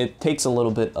 so it takes a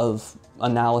little bit of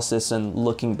analysis and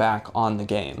looking back on the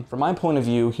game. From my point of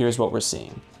view, here's what we're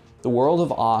seeing. The world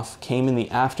of Off came in the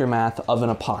aftermath of an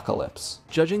apocalypse.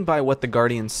 Judging by what the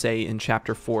Guardians say in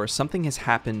Chapter 4, something has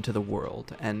happened to the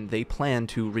world, and they plan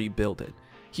to rebuild it.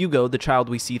 Hugo, the child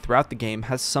we see throughout the game,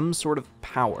 has some sort of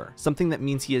power, something that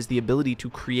means he has the ability to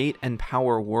create and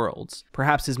power worlds.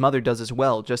 Perhaps his mother does as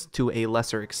well, just to a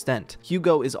lesser extent.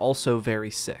 Hugo is also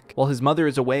very sick. While his mother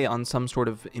is away on some sort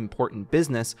of important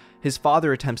business, his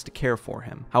father attempts to care for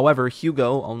him. However,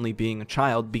 Hugo, only being a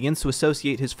child, begins to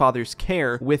associate his father's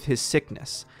care with his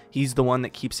sickness. He's the one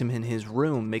that keeps him in his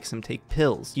room, makes him take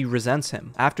pills. He resents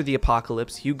him. After the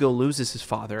apocalypse, Hugo loses his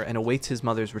father and awaits his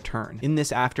mother's return. In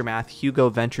this aftermath, Hugo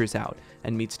ventures out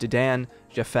and meets Dedan,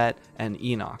 Japhet, and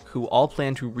Enoch, who all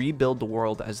plan to rebuild the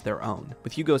world as their own.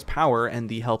 With Hugo's power and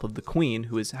the help of the Queen,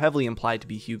 who is heavily implied to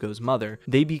be Hugo's mother,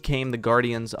 they became the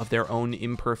guardians of their own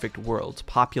imperfect worlds,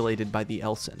 populated by the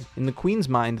Elsen. In the Queen's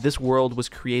mind, this world was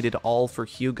created all for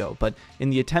Hugo, but in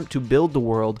the attempt to build the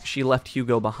world, she left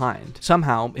Hugo behind.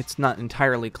 Somehow, it's not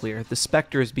entirely clear, the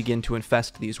specters begin to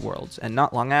infest these worlds, and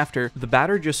not long after, the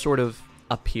batter just sort of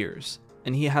appears.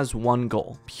 And he has one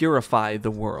goal: purify the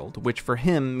world, which for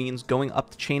him means going up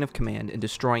the chain of command and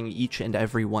destroying each and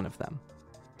every one of them.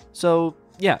 So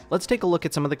yeah, let's take a look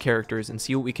at some of the characters and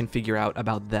see what we can figure out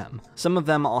about them. Some of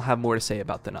them I'll have more to say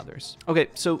about than others. Okay,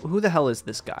 so who the hell is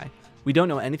this guy? We don't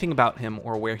know anything about him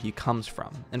or where he comes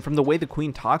from, and from the way the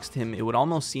Queen talks to him, it would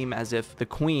almost seem as if the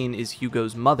Queen is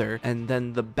Hugo's mother, and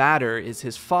then the batter is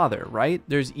his father, right?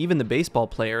 There's even the baseball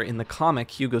player in the comic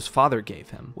Hugo's father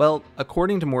gave him. Well,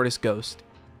 according to Mortis Ghost,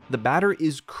 the batter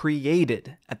is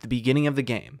created at the beginning of the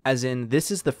game, as in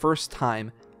this is the first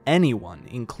time anyone,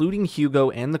 including Hugo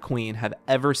and the Queen, have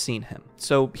ever seen him.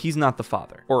 So he's not the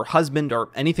father, or husband, or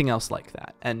anything else like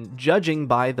that. And judging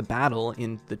by the battle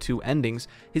in the two endings,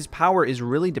 his power is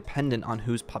really dependent on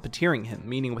who's puppeteering him,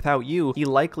 meaning without you, he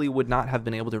likely would not have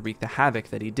been able to wreak the havoc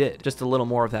that he did. Just a little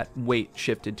more of that weight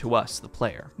shifted to us, the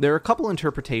player. There are a couple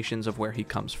interpretations of where he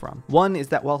comes from. One is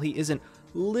that while he isn't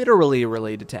literally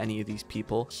related to any of these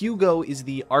people, Hugo is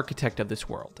the architect of this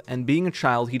world, and being a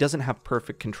child, he doesn't have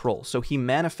perfect control, so he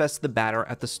manifests the batter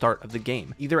at the start of the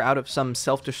game, either out of some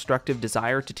self-destructive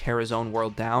desire to tear his own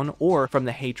world down, or from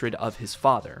the hatred of his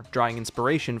father, drawing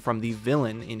inspiration from the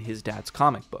villain in his dad's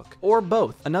comic book, or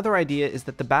both. Another idea is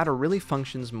that the batter really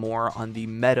functions more on the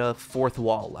meta fourth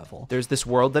wall level. There's this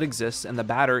world that exists, and the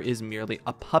batter is merely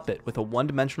a puppet with a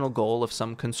one-dimensional goal of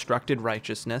some constructed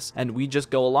righteousness, and we just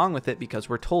go along with it because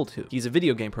we're told to. He's a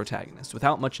video game protagonist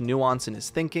without much nuance in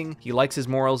his thinking. He likes his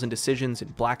morals and decisions in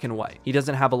black and white. He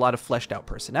doesn't have a lot of fleshed out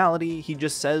personality. He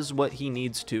just says what he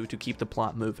needs to keep the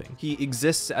plot moving. He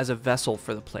exists as a vessel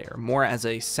for the player, more as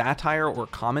a satire or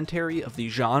commentary of the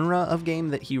genre of game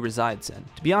that he resides in.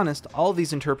 To be honest, all of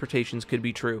these interpretations could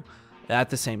be true at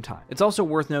the same time. It's also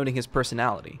worth noting his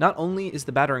personality. Not only is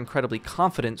the batter incredibly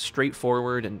confident,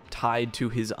 straightforward, and tied to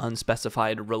his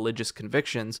unspecified religious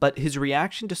convictions, but his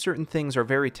reaction to certain things are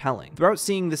very telling. Throughout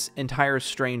seeing this entire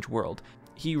strange world,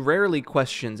 he rarely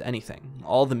questions anything.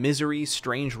 All the misery,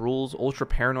 strange rules,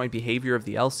 ultra-paranoid behavior of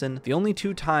the Elsen, the only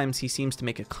two times he seems to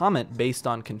make a comment based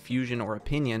on confusion or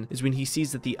opinion is when he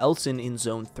sees that the Elsen in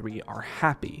Zone 3 are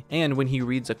happy, and when he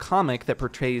reads a comic that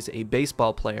portrays a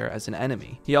baseball player as an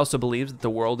enemy. He also believes that the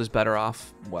world is better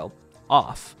off, well,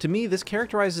 off. To me, this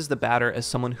characterizes the batter as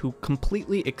someone who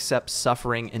completely accepts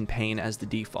suffering and pain as the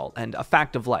default and a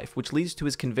fact of life, which leads to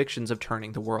his convictions of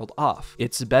turning the world off.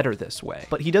 It's better this way.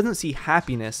 But he doesn't see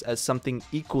happiness as something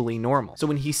equally normal. So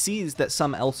when he sees that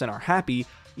some Elsen are happy,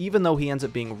 even though he ends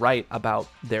up being right about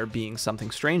there being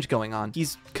something strange going on,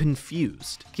 he's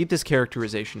confused. Keep this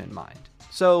characterization in mind.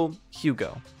 So,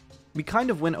 Hugo. We kind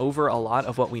of went over a lot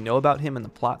of what we know about him in the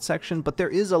plot section, but there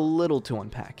is a little to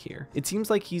unpack here. It seems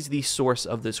like he's the source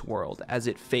of this world, as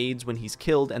it fades when he's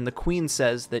killed, and the Queen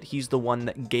says that he's the one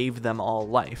that gave them all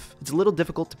life. It's a little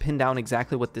difficult to pin down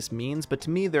exactly what this means, but to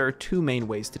me there are two main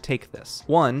ways to take this.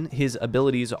 One, his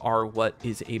abilities are what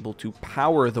is able to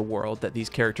power the world that these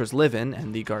characters live in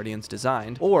and the Guardians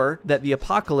designed, or that the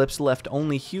apocalypse left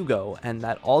only Hugo, and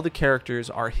that all the characters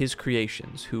are his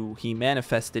creations, who he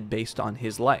manifested based on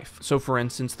his life. So for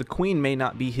instance, the Queen may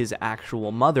not be his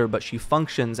actual mother, but she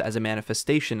functions as a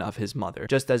manifestation of his mother,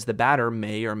 just as the batter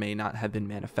may or may not have been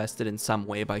manifested in some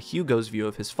way by Hugo's view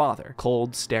of his father,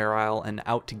 cold, sterile, and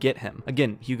out to get him.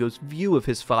 Again, Hugo's view of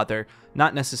his father,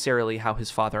 not necessarily how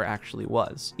his father actually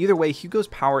was. Either way, Hugo's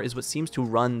power is what seems to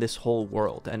run this whole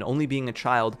world, and only being a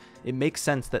child, it makes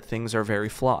sense that things are very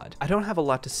flawed. I don't have a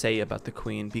lot to say about the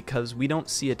Queen because we don't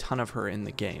see a ton of her in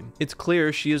the game. It's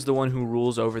clear she is the one who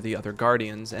rules over the other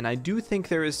Guardians, and I do think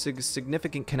there is a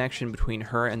significant connection between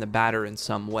her and the batter in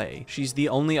some way. She's the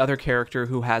only other character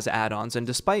who has add-ons, and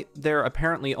despite their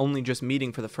apparently only just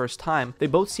meeting for the first time, they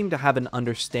both seem to have an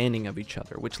understanding of each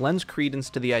other, which lends credence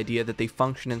to the idea that they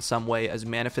function in some way as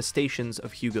manifestations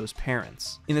of Hugo's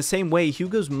parents. In the same way,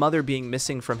 Hugo's mother being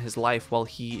missing from his life while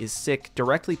he is sick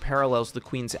directly parallels the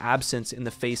Queen's absence in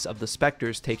the face of the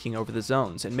specters taking over the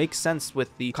zones, and makes sense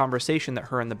with the conversation that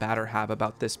her and the batter have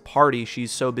about this party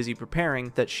she's so busy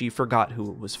preparing that she forgot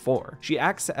who it was for. She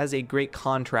acts as a great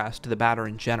contrast to the Batter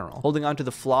in general, holding on to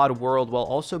the flawed world while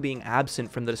also being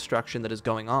absent from the destruction that is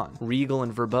going on, regal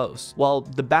and verbose, while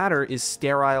the Batter is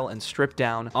sterile and stripped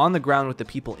down, on the ground with the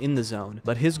people in the zone,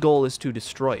 but his goal is to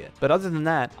destroy it. But other than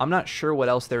that, I'm not sure what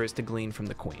else there is to glean from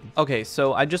the Queen. Okay,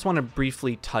 so I just want to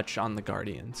briefly touch on the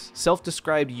Guardians.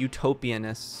 Self-described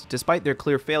utopianists, despite their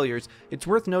clear failures, it's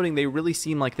worth noting they really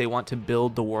seem like they want to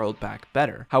build the world back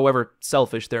better, however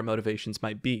selfish their motivations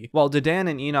might be. While Dedan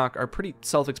and Enoch are pretty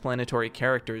self-explanatory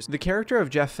characters, the character of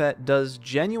Japhet does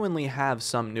genuinely have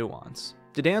some nuance.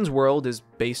 Dedan's world is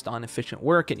based on efficient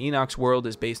work, and Enoch's world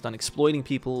is based on exploiting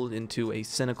people into a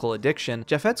cynical addiction.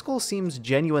 Japhet's goal seems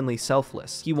genuinely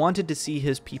selfless. He wanted to see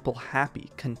his people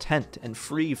happy, content, and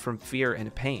free from fear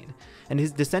and pain. And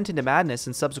his descent into madness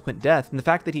and subsequent death, and the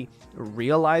fact that he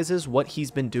realizes what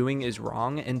he's been doing is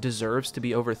wrong and deserves to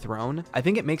be overthrown, I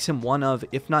think it makes him one of,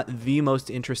 if not the most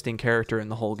interesting character in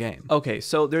the whole game. Okay,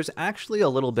 so there's actually a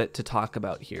little bit to talk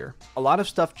about here. A lot of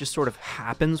stuff just sort of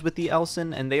happens with the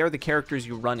Elsen, and they are the characters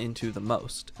you run into the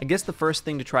most. I guess the first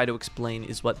thing to try to explain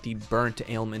is what the burnt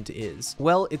ailment is.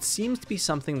 Well, it seems to be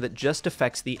something that just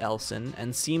affects the Elsen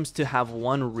and seems to have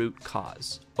one root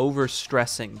cause: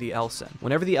 overstressing the Elsen.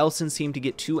 Whenever the Elsen seem to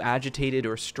get too agitated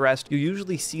or stressed, you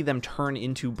usually see them turn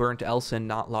into burnt Elsen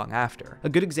not long after. A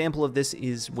good example of this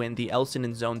is when the Elsen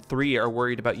in Zone 3 are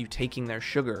worried about you taking their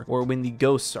sugar, or when the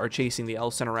ghosts are chasing the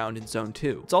Elsen around in Zone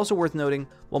 2. It's also worth noting,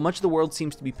 while much of the world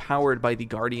seems to be powered by the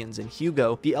Guardians and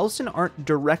Hugo, the Elsen aren't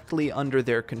directly under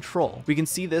their control. We can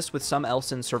see this with some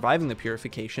Elsen surviving the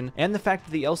purification, and the fact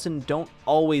that the Elsen don't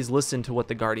always listen to what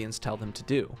the Guardians tell them to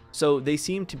do. So they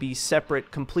seem to be separate,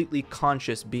 completely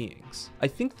conscious beings. I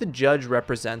think the Judge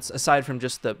represents, aside from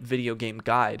just the video game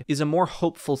guide, is a more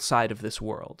hopeful side of this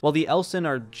world. While the Elsen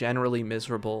are generally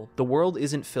miserable, the world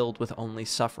isn't filled with only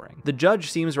suffering. The Judge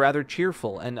seems rather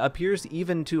cheerful and appears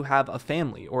even to have a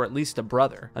family, or at least a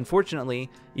brother. Unfortunately,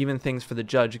 even things for the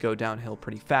Judge go downhill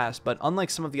pretty fast, but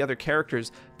unlike some of the other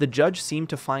characters, the Judge seemed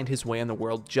to find his way in the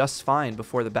world just fine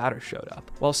before the Batter showed up.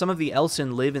 While some of the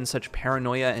Elsen live in such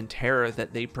paranoia and terror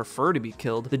that they prefer to be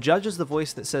killed, the Judge is the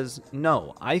voice that says,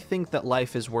 no, I think that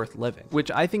life is worth living, which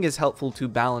I think is helpful to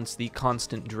balance the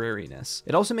constant dreariness.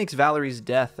 It also makes Valerie's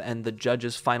death and the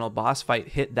Judge's final boss fight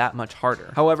hit that much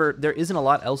harder. However, there isn't a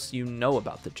lot else you know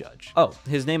about the Judge. Oh,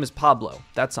 his name is Pablo,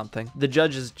 that's something. The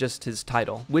Judge is just his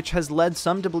title, which has led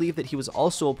some to believe that he was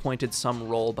also appointed some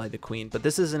role by the Queen, but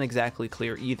this isn't exactly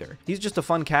clear either. He's just a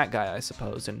fun cat guy, I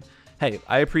suppose, and hey,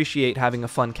 I appreciate having a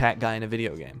fun cat guy in a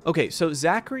video game. Okay, so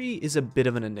Zachary is a bit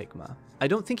of an enigma. I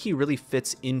don't think he really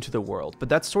fits into the world, but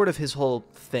that's sort of his whole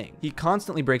thing. He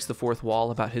constantly breaks the fourth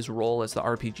wall about his role as the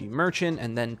RPG merchant,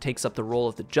 and then takes up the role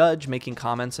of the Judge, making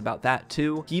comments about that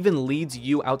too. He even leads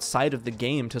you outside of the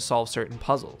game to solve certain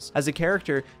puzzles. As a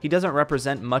character, he doesn't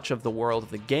represent much of the world of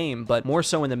the game, but more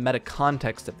so in the meta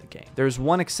context of the game. There's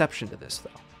one exception to this though: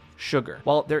 Sugar.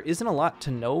 While there isn't a lot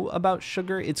to know about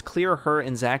Sugar, it's clear her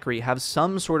and Zachary have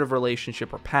some sort of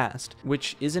relationship or past,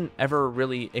 which isn't ever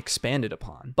really expanded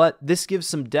upon. But this gives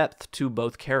some depth to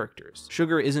both characters.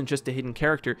 Sugar isn't just a hidden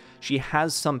character, she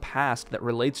has some past that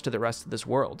relates to the rest of this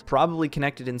world, probably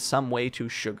connected in some way to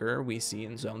Sugar we see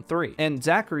in Zone 3. And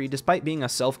Zachary, despite being a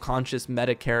self-conscious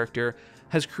meta character,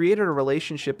 has created a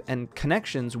relationship and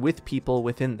connections with people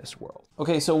within this world.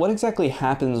 Okay, so what exactly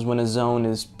happens when a zone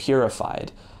is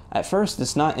purified? At first,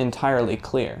 it's not entirely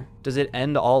clear. Does it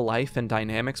end all life and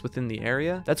dynamics within the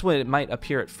area? That's what it might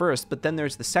appear at first, but then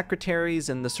there's the secretaries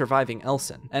and the surviving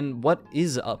Elsen. And what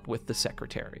is up with the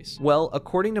secretaries? Well,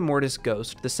 according to Mortis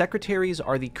Ghost, the secretaries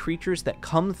are the creatures that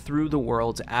come through the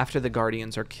worlds after the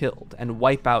Guardians are killed and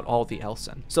wipe out all the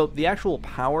Elsen. So the actual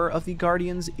power of the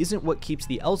Guardians isn't what keeps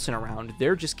the Elsen around,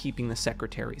 they're just keeping the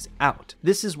secretaries out.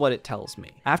 This is what it tells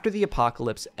me. After the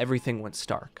apocalypse, everything went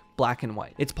stark. Black and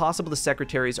white. It's possible the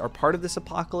secretaries are part of this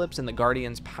apocalypse and the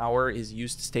Guardians' power is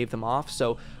used to stave them off,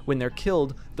 so when they're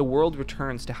killed, the world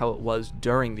returns to how it was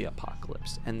during the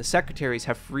apocalypse, and the secretaries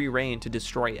have free reign to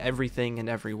destroy everything and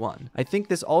everyone. I think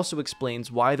this also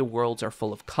explains why the worlds are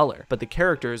full of color, but the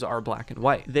characters are black and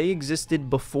white. They existed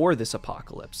before this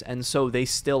apocalypse, and so they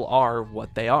still are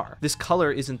what they are. This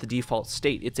color isn't the default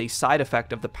state, it's a side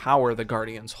effect of the power the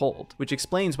Guardians hold, which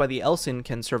explains why the Elsen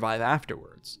can survive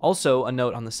afterwards. Also, a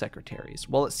note on the secretaries.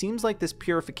 While it seems like this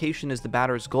purification is the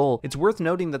Batter's goal, it's worth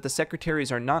noting that the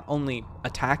secretaries are not only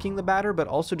attacking the Batter, but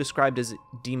also described as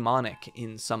demonic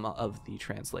in some of the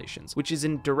translations, which is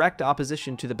in direct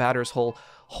opposition to the Batter's whole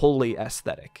wholly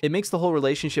aesthetic. It makes the whole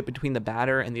relationship between the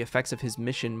batter and the effects of his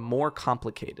mission more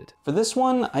complicated. For this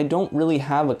one, I don't really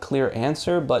have a clear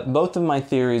answer, but both of my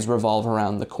theories revolve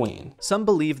around the Queen. Some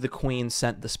believe the Queen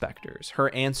sent the specters,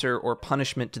 her answer or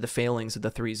punishment to the failings of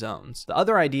the 3 zones. The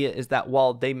other idea is that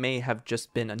while they may have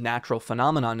just been a natural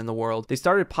phenomenon in the world, they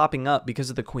started popping up because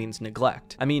of the Queen's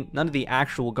neglect. I mean, none of the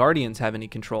actual Guardians have any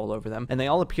control over them, and they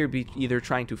all appear to be either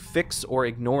trying to fix or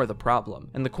ignore the problem,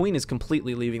 and the Queen is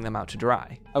completely leaving them out to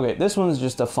dry. Okay, this one's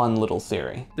just a fun little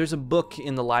theory. There's a book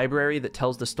in the library that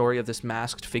tells the story of this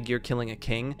masked figure killing a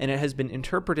king, and it has been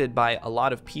interpreted by a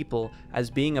lot of people as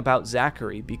being about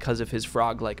Zachary because of his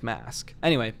frog-like mask.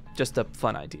 Anyway, just a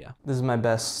fun idea. This is my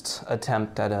best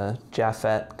attempt at a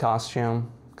Japhet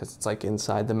costume, because it's like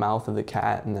inside the mouth of the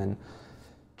cat, and then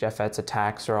Japhet's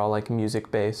attacks are all like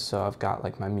music-based, so I've got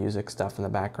like my music stuff in the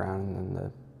background and then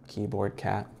the keyboard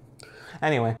cat.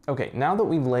 Anyway, okay, now that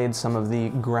we've laid some of the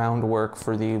groundwork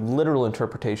for the literal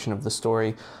interpretation of the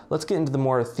story, let's get into the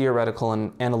more theoretical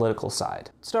and analytical side.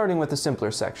 Starting with the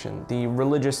simpler section, the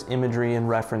religious imagery and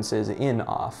references in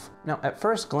Off. Now, at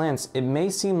first glance, it may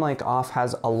seem like Off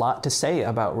has a lot to say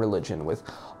about religion, with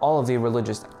all of the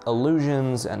religious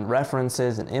allusions and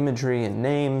references and imagery and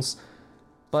names.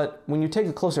 But when you take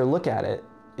a closer look at it,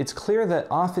 it's clear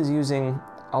that Off is using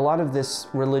a lot of this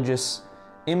religious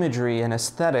imagery and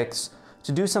aesthetics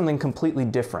to do something completely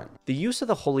different. The use of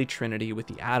the Holy Trinity with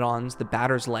the add-ons, the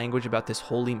batter's language about this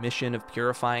holy mission of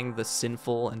purifying the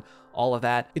sinful and all of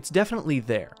that, it's definitely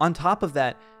there. On top of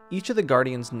that, each of the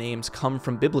Guardians' names come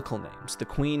from biblical names. The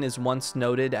Queen is once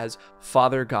noted as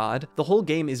Father God. The whole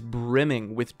game is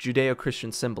brimming with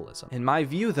Judeo-Christian symbolism. In my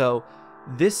view, though,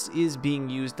 this is being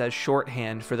used as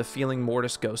shorthand for the feeling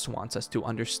Mortis Ghost wants us to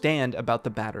understand about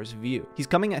the batter's view. He's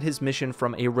coming at his mission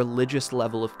from a religious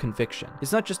level of conviction.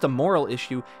 It's not just a moral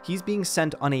issue, he's being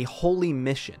sent on a holy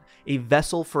mission, a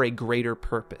vessel for a greater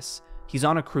purpose. He's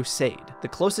on a crusade. The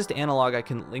closest analog I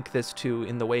can link this to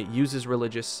in the way it uses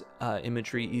religious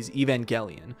imagery is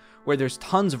Evangelion, where there's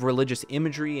tons of religious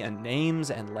imagery and names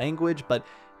and language, but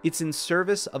it's in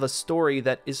service of a story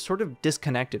that is sort of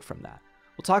disconnected from that.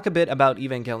 We'll talk a bit about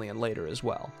Evangelion later as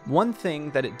well. One thing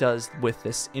that it does with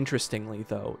this, interestingly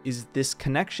though, is this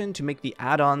connection to make the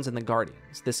add-ons and the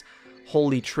Guardians, this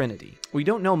Holy Trinity. We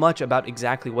don't know much about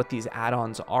exactly what these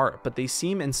add-ons are, but they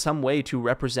seem in some way to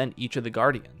represent each of the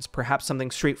Guardians. Perhaps something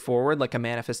straightforward like a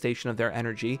manifestation of their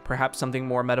energy, perhaps something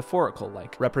more metaphorical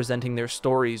like representing their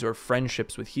stories or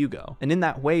friendships with Hugo. And in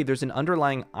that way, there's an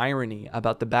underlying irony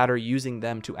about the batter using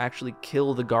them to actually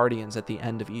kill the Guardians at the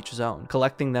end of each zone,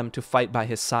 collecting them to fight by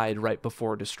his side right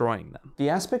before destroying them. The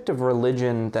aspect of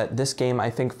religion that this game I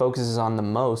think focuses on the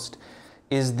most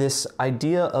is this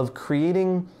idea of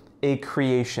creating a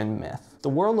creation myth. The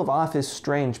world of Off is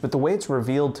strange, but the way it's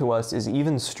revealed to us is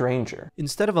even stranger.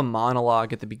 Instead of a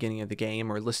monologue at the beginning of the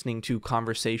game or listening to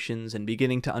conversations and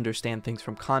beginning to understand things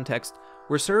from context,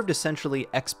 we're served essentially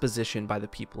exposition by the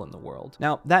people in the world.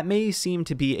 Now, that may seem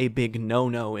to be a big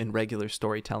no-no in regular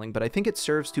storytelling, but I think it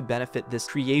serves to benefit this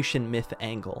creation myth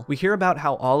angle. We hear about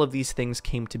how all of these things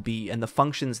came to be and the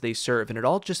functions they serve, and it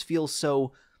all just feels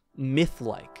so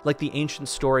myth-like, like the ancient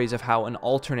stories of how an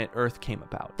alternate Earth came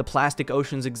about. The plastic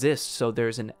oceans exist, so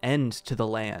there's an end to the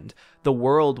land. The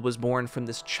world was born from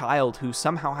this child who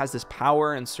somehow has this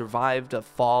power and survived a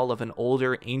fall of an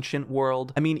older, ancient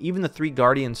world. I mean, even the 3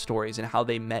 Guardian stories and how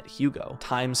they met Hugo.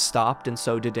 Time stopped, and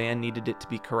so Dedan needed it to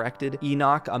be corrected.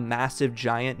 Enoch, a massive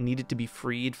giant, needed to be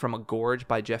freed from a gorge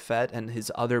by Japhet and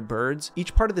his other birds.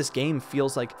 Each part of this game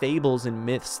feels like fables and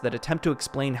myths that attempt to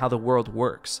explain how the world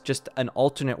works, just an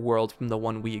alternate world from the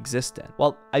one we exist in.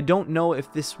 While I don't know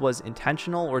if this was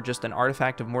intentional or just an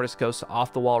artifact of Mortis Ghost's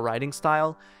off-the-wall writing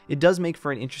style, it does make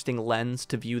for an interesting lens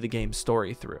to view the game's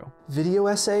story through. Video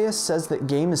Essayist says that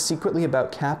game is secretly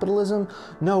about capitalism?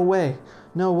 No way.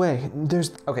 No way.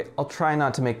 Okay, I'll try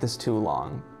not to make this too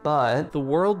long, but the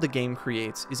world the game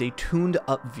creates is a tuned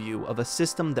up view of a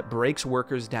system that breaks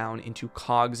workers down into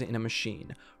cogs in a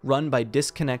machine, run by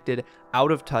disconnected,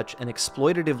 out of touch, and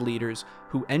exploitative leaders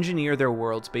who engineer their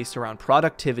worlds based around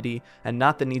productivity and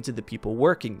not the needs of the people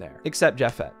working there, except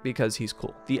Japhet, because he's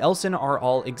cool. The Elsin are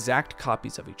all exact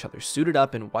copies of each other, suited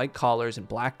up in white collars and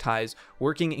black ties,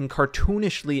 working in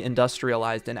cartoonishly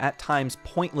industrialized and at times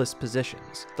pointless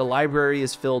positions. The library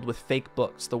is filled with fake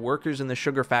books. The workers in the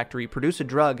sugar factory produce a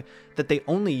drug that they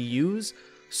only use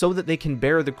so that they can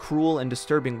bear the cruel and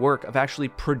disturbing work of actually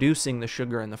producing the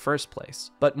sugar in the first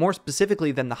place. But more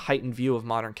specifically than the heightened view of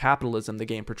modern capitalism the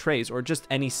game portrays, or just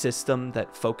any system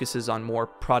that focuses on more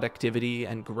productivity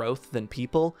and growth than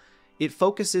people, It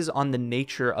focuses on the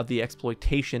nature of the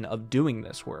exploitation of doing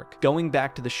this work. Going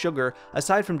back to the sugar,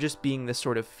 aside from just being this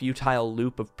sort of futile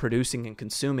loop of producing and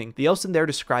consuming, the Elsen there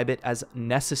describe it as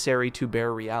necessary to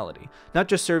bear reality, not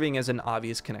just serving as an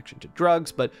obvious connection to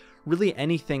drugs, but really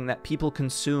anything that people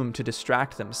consume to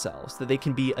distract themselves, that they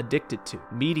can be addicted to.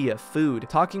 Media, food.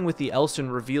 Talking with the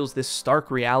Elsen reveals this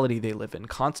stark reality they live in,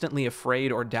 constantly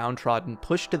afraid or downtrodden,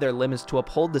 pushed to their limits to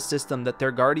uphold the system that their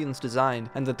guardians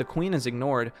designed and that the Queen has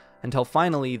ignored, until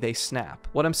finally they snap.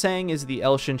 What I'm saying is the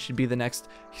Elsen should be the next,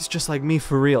 he's just like me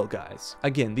for real, guys.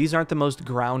 Again, these aren't the most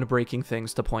groundbreaking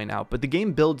things to point out, but the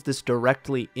game builds this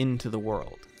directly into the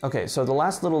world. Okay, so the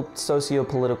last little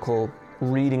socio-political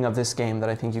reading of this game that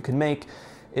I think you could make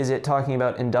is it talking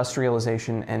about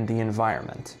industrialization and the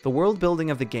environment. The world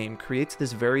building of the game creates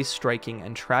this very striking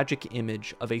and tragic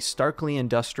image of a starkly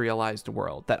industrialized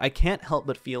world that I can't help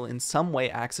but feel in some way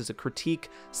acts as a critique,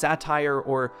 satire,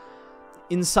 or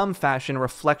in some fashion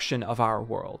reflection of our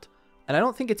world. And I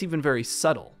don't think it's even very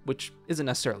subtle, which isn't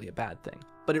necessarily a bad thing.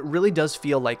 But it really does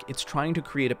feel like it's trying to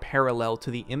create a parallel to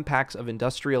the impacts of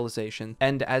industrialization,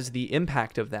 and as the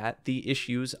impact of that, the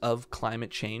issues of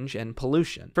climate change and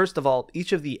pollution. First of all,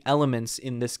 each of the elements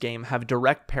in this game have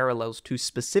direct parallels to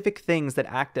specific things that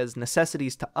act as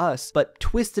necessities to us, but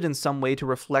twisted in some way to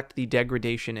reflect the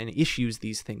degradation and issues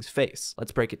these things face.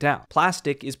 Let's break it down.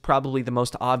 Plastic is probably the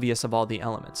most obvious of all the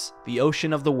elements. The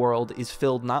ocean of the world is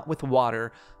filled not with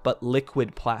water, but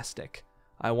liquid plastic.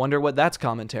 I wonder what that's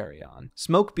commentary on.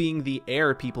 Smoke being the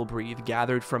air people breathe,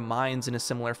 gathered from mines in a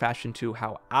similar fashion to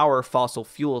how our fossil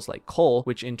fuels like coal,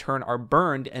 which in turn are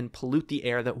burned and pollute the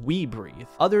air that we breathe.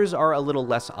 Others are a little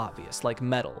less obvious, like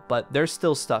metal, but there's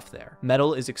still stuff there.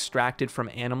 Metal is extracted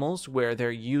from animals, where they're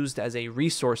used as a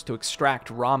resource to extract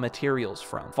raw materials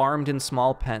from, farmed in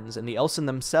small pens, and the Elsen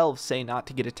themselves say not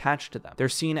to get attached to them. They're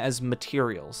seen as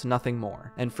materials, nothing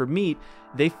more. And for meat,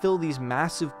 they fill these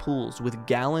massive pools with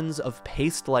gallons of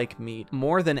paste-like meat,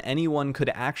 more than anyone could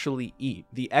actually eat,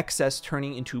 the excess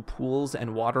turning into pools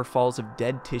and waterfalls of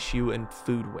dead tissue and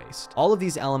food waste. All of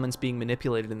these elements being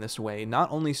manipulated in this way not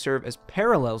only serve as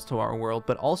parallels to our world,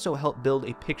 but also help build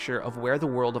a picture of where the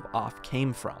world of Off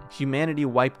came from. Humanity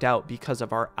wiped out because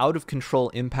of our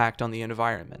out-of-control impact on the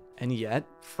environment. And yet,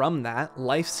 from that,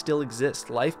 life still exists.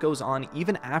 Life goes on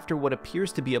even after what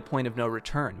appears to be a point of no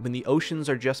return, when the oceans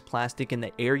are just plastic and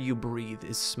the air you breathe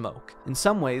is smoke. In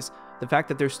some ways, the fact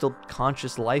that there's still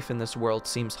conscious life in this world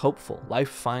seems hopeful. Life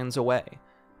finds a way.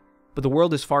 But the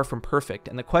world is far from perfect,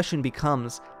 and the question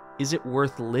becomes, is it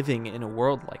worth living in a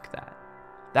world like that?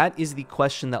 That is the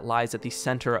question that lies at the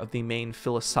center of the main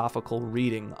philosophical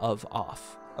reading of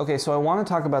Off. Okay, so I want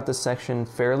to talk about this section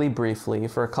fairly briefly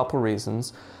for a couple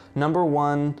reasons. Number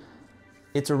one,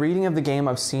 it's a reading of the game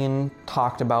I've seen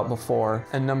talked about before.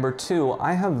 And number two,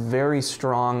 I have very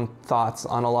strong thoughts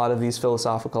on a lot of these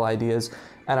philosophical ideas,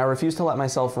 and I refuse to let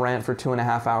myself rant for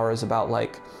 2.5 hours about,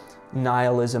 like,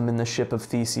 nihilism in the ship of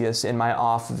Theseus in my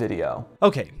Off video.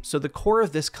 Okay, so the core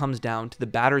of this comes down to the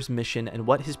Batter's mission and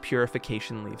what his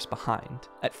purification leaves behind.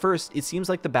 At first, it seems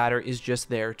like the Batter is just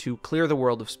there to clear the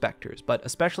world of specters, but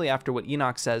especially after what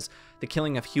Enoch says, the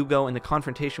killing of Hugo and the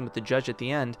confrontation with the judge at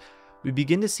the end, we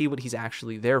begin to see what he's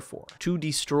actually there for: to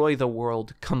destroy the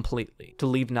world completely, to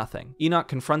leave nothing. Enoch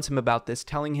confronts him about this,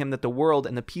 telling him that the world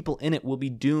and the people in it will be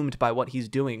doomed by what he's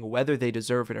doing, whether they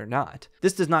deserve it or not.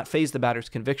 This does not faze the Batter's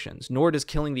convictions, nor does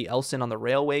killing the Elsen on the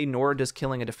railway, nor does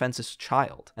killing a defenseless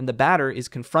child. And the Batter is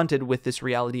confronted with this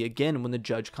reality again when the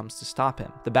judge comes to stop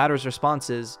him. The Batter's response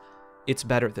is, it's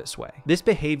better this way. This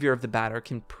behavior of the Batter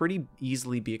can pretty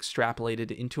easily be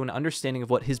extrapolated into an understanding of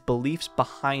what his beliefs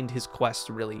behind his quest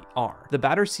really are. The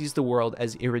Batter sees the world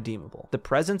as irredeemable. The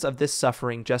presence of this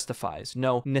suffering justifies,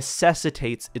 no,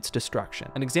 necessitates its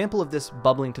destruction. An example of this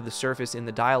bubbling to the surface in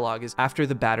the dialogue is after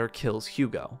the Batter kills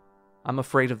Hugo. I'm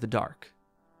afraid of the dark.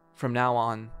 From now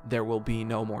on, there will be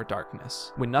no more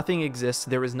darkness. When nothing exists,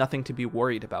 there is nothing to be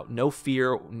worried about. No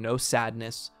fear, no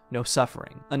sadness, no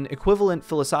suffering. An equivalent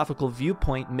philosophical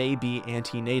viewpoint may be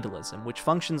antinatalism, which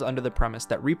functions under the premise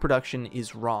that reproduction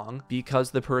is wrong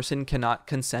because the person cannot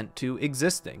consent to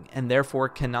existing, and therefore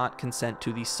cannot consent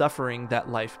to the suffering that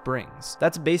life brings.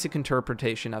 That's a basic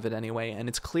interpretation of it anyway, and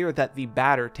it's clear that the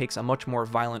Batter takes a much more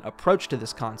violent approach to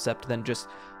this concept than just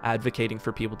advocating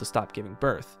for people to stop giving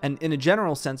birth. And in a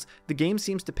general sense, the game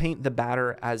seems to paint the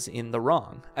Batter as in the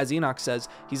wrong. As Enoch says,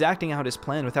 he's acting out his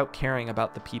plan without caring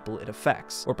about the people it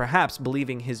affects. Or perhaps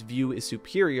believing his view is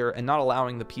superior and not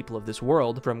allowing the people of this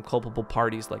world, from culpable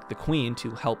parties like the Queen to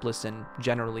helpless and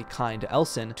generally kind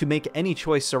Elsin, to make any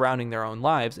choice surrounding their own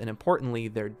lives, and importantly,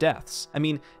 their deaths. I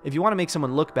mean, if you want to make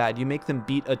someone look bad, you make them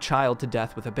beat a child to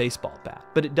death with a baseball bat.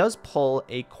 But it does pull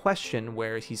a question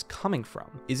where he's coming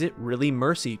from. Is it really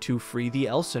mercy to free the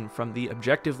Elsin from the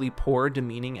objectively poor,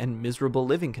 demeaning, and miserable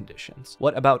living conditions?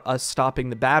 What about us stopping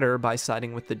the batter by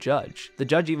siding with the judge? The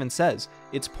judge even says,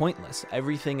 it's pointless,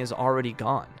 everything is already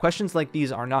gone. Questions like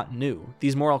these are not new.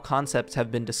 These moral concepts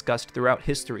have been discussed throughout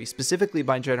history, specifically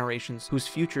by generations whose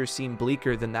futures seem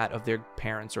bleaker than that of their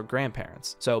parents or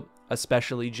grandparents. So,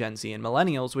 especially Gen Z and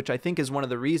millennials, which I think is one of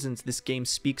the reasons this game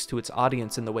speaks to its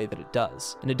audience in the way that it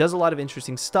does. And it does a lot of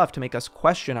interesting stuff to make us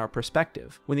question our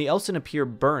perspective. When the Elsin appear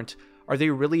burnt, are they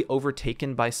really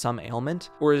overtaken by some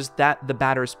ailment? Or is that the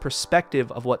batter's perspective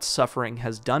of what suffering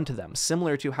has done to them,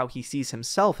 similar to how he sees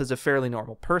himself as a fairly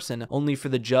normal person, only for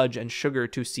the judge and Sugar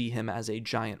to see him as a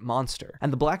giant monster?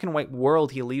 And the black and white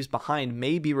world he leaves behind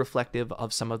may be reflective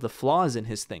of some of the flaws in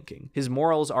his thinking. His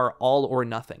morals are all or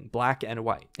nothing, black and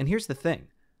white. And here's the thing,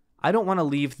 I don't want to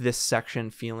leave this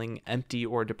section feeling empty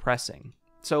or depressing.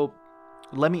 So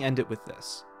let me end it with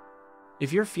this.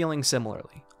 If you're feeling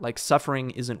similarly, like suffering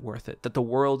isn't worth it, that the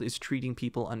world is treating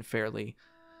people unfairly,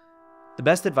 the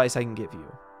best advice I can give you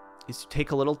is to take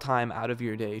a little time out of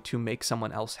your day to make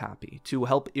someone else happy, to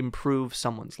help improve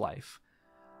someone's life.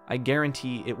 I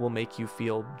guarantee it will make you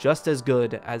feel just as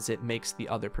good as it makes the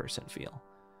other person feel.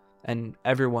 And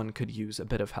everyone could use a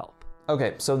bit of help.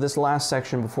 Okay, so this last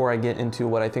section before I get into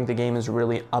what I think the game is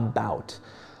really about.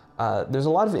 There's a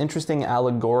lot of interesting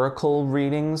allegorical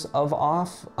readings of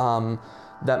Off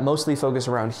that mostly focus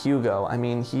around Hugo. I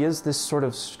mean, he is this sort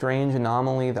of strange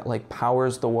anomaly that like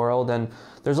powers the world, and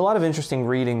there's a lot of interesting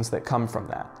readings that come from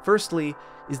that. Firstly,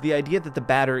 is the idea that the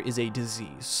batter is a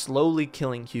disease, slowly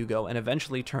killing Hugo and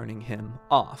eventually turning him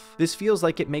off. This feels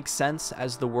like it makes sense,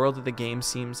 as the world of the game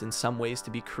seems in some ways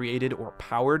to be created or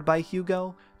powered by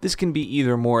Hugo. This can be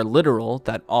either more literal,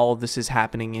 that all of this is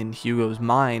happening in Hugo's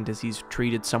mind as he's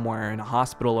treated somewhere in a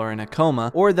hospital or in a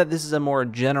coma, or that this is a more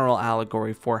general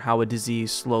allegory for how a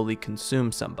disease slowly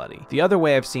consumes somebody. The other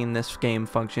way I've seen this game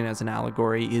function as an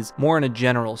allegory is more in a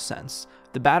general sense.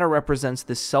 The batter represents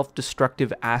this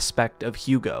self-destructive aspect of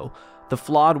Hugo. The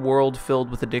flawed world filled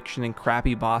with addiction and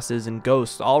crappy bosses and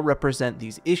ghosts all represent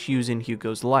these issues in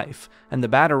Hugo's life, and the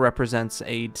batter represents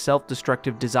a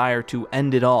self-destructive desire to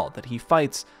end it all that he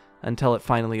fights until it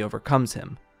finally overcomes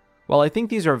him. While I think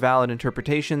these are valid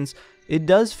interpretations, it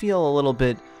does feel a little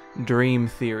bit dream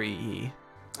theory-y.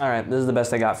 Alright, this is the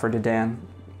best I got for Dedan.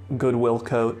 Goodwill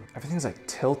coat. Everything's like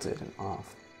tilted and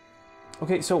off.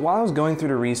 Okay, so while I was going through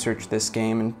to research this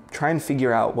game and try and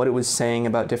figure out what it was saying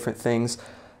about different things,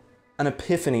 an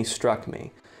epiphany struck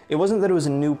me. It wasn't that it was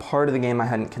a new part of the game I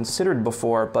hadn't considered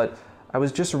before, but I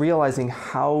was just realizing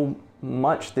how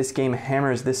much this game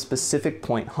hammers this specific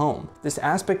point home. This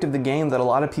aspect of the game that a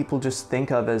lot of people just think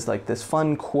of as like this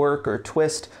fun quirk or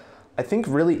twist, I think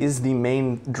really is the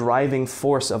main driving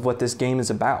force of what this game is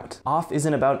about. Off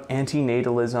isn't about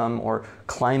antinatalism or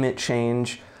climate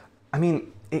change. I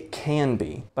mean, it can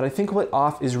be, but I think what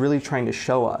Off is really trying to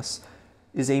show us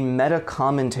is a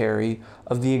meta-commentary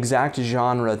of the exact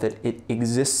genre that it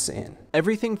exists in.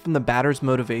 Everything from the batter's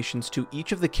motivations to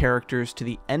each of the characters to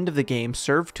the end of the game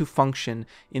serve to function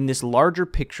in this larger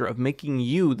picture of making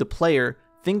you, the player,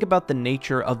 think about the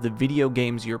nature of the video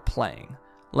games you're playing.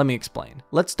 Let me explain.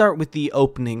 Let's start with the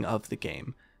opening of the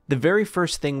game. The very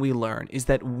first thing we learn is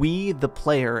that we, the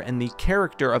player, and the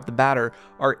character of the batter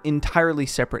are entirely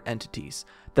separate entities.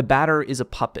 The batter is a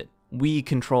puppet. We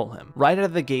control him. Right out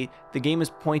of the gate, the game is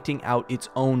pointing out its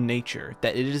own nature,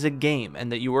 that it is a game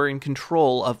and that you are in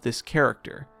control of this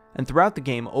character. And throughout the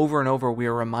game, over and over, we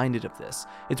are reminded of this.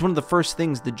 It's one of the first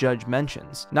things the judge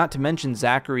mentions. Not to mention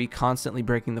Zachary constantly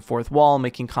breaking the fourth wall,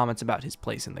 making comments about his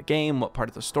place in the game, what part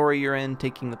of the story you're in,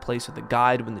 taking the place of the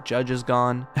guide when the judge is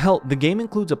gone. Hell, the game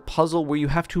includes a puzzle where you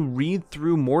have to read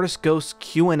through Mortis Ghost's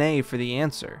Q&A for the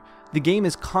answer. The game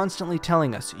is constantly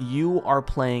telling us you are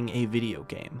playing a video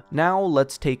game. Now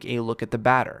let's take a look at the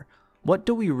batter. What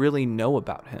do we really know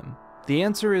about him? The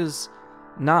answer is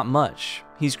not much.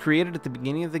 He's created at the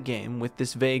beginning of the game with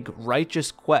this vague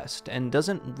righteous quest and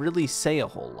doesn't really say a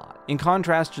whole lot. In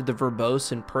contrast to the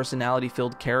verbose and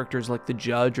personality-filled characters like the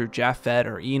Judge or Japhet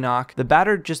or Enoch, the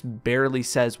batter just barely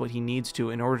says what he needs to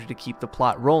in order to keep the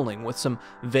plot rolling, with some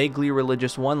vaguely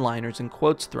religious one-liners and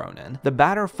quotes thrown in. The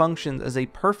batter functions as a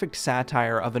perfect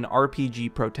satire of an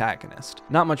RPG protagonist.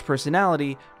 Not much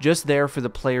personality, just there for the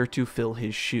player to fill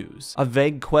his shoes. A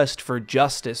vague quest for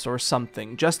justice or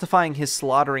something, justifying his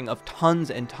slaughtering of tons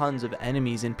and tons of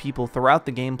enemies and people throughout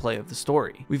the gameplay of the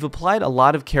story. We've applied a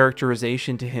lot of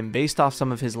characterization to him based off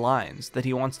some of his lines, that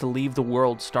he wants to leave the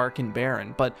world stark and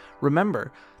barren, but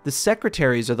remember, the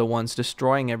secretaries are the ones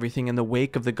destroying everything in the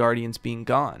wake of the Guardians being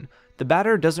gone. The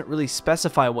batter doesn't really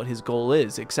specify what his goal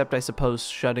is, except I suppose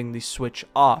shutting the switch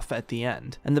off at the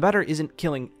end. And the batter isn't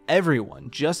killing everyone,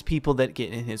 just people that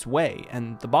get in his way,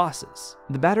 and the bosses.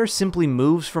 The batter simply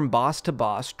moves from boss to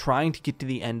boss, trying to get to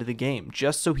the end of the game,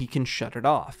 just so he can shut it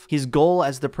off. His goal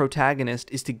as the protagonist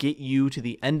is to get you to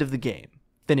the end of the game.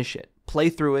 Finish it,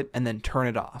 play through it, and then turn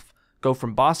it off. Go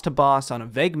from boss to boss on a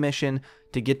vague mission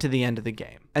to get to the end of the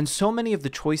game. And so many of the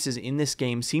choices in this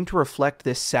game seem to reflect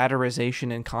this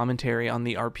satirization and commentary on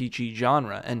the RPG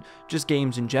genre, and just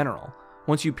games in general.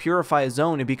 Once you purify a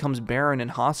zone, it becomes barren and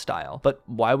hostile, but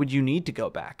why would you need to go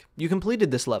back? You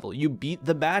completed this level, you beat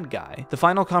the bad guy. The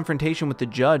final confrontation with the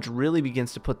judge really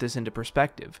begins to put this into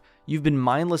perspective. You've been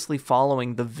mindlessly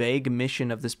following the vague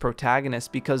mission of this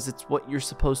protagonist because it's what you're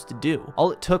supposed to do.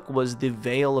 All it took was the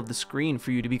veil of the screen for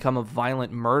you to become a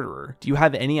violent murderer. Do you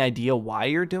have any idea why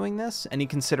you're doing this? Any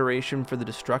consideration for the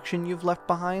destruction you've left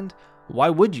behind?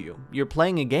 Why would you? You're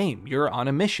playing a game, you're on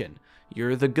a mission.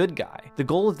 You're the good guy. The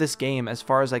goal of this game, as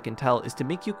far as I can tell, is to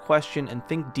make you question and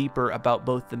think deeper about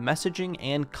both the messaging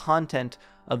and content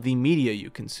of the media you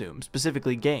consume,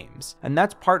 specifically games. And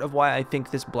that's part of why I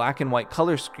think this black and white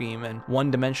color scheme and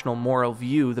one-dimensional moral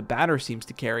view the batter seems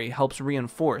to carry helps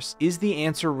reinforce. Is the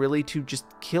answer really to just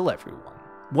kill everyone?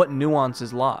 What nuance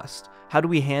is lost? How do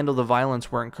we handle the violence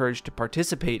we're encouraged to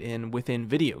participate in within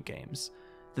video games?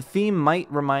 The theme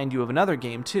might remind you of another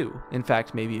game too, in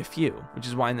fact maybe a few, which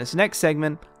is why in this next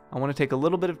segment, I want to take a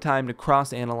little bit of time to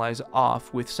cross-analyze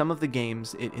off with some of the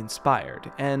games it inspired,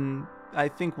 and I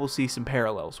think we'll see some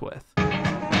parallels with.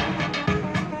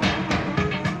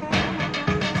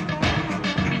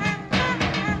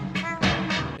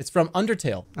 It's from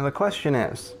Undertale. Now the question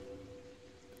is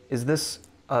this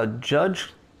a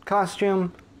judge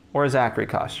costume or a Zachary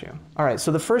costume? Alright,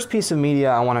 so the first piece of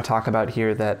media I want to talk about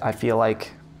here that I feel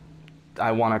like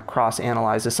I want to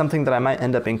cross-analyze is something that I might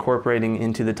end up incorporating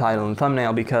into the title and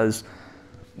thumbnail because,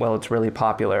 well, it's really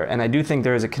popular, and I do think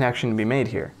there is a connection to be made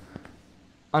here.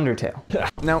 Undertale.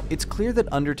 Now, it's clear that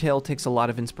Undertale takes a lot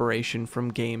of inspiration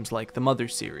from games like the Mother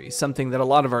series, something that a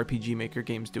lot of RPG Maker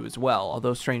games do as well,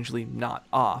 although strangely not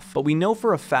off. But we know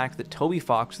for a fact that Toby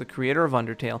Fox, the creator of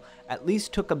Undertale, at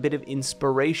least took a bit of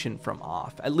inspiration from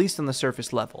off, at least on the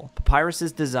surface level.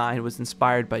 Papyrus's design was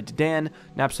inspired by Dedan,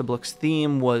 Napstablook's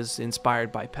theme was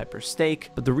inspired by Pepper's Steak,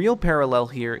 but the real parallel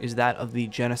here is that of the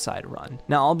Genocide run.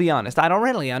 Now, I'll be honest, I don't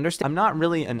really understand. I'm not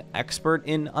really an expert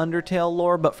in Undertale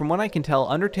lore, but from what I can tell,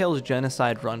 Undertale's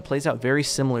Genocide run plays out very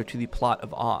similar to the plot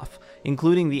of Off,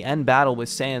 including the end battle with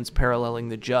Sans paralleling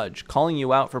the judge, calling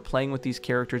you out for playing with these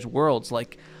characters' worlds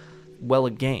like, well,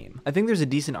 a game. I think there's a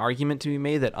decent argument to be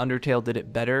made that Undertale did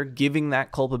it better, giving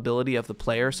that culpability of the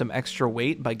player some extra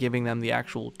weight by giving them the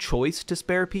actual choice to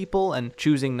spare people and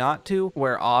choosing not to,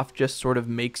 where Off just sort of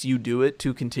makes you do it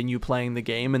to continue playing the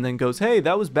game and then goes, hey,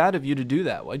 that was bad of you to do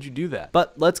that, why'd you do that?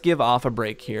 But let's give Off a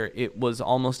break here. It was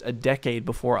almost a decade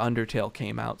before Undertale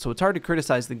came out, so it's hard to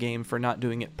criticize the game for not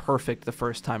doing it perfect the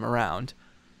first time around.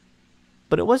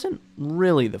 But it wasn't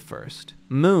really the first.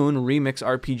 Moon Remix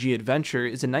RPG Adventure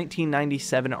is a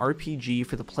 1997 RPG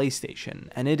for the PlayStation,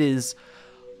 and it is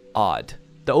odd.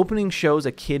 The opening shows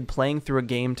a kid playing through a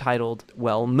game titled,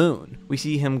 well, Moon. We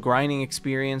see him grinding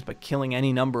experience by killing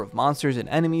any number of monsters and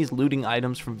enemies, looting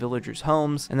items from villagers'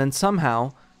 homes, and then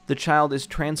somehow, the child is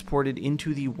transported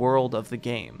into the world of the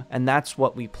game, and that's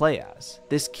what we play as.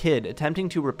 This kid attempting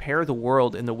to repair the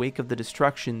world in the wake of the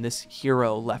destruction this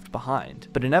hero left behind.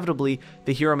 But inevitably,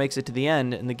 the hero makes it to the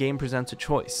end and the game presents a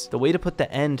choice. The way to put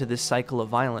the end to this cycle of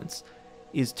violence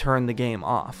is turn the game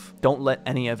off. Don't let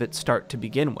any of it start to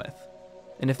begin with.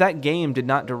 And if that game did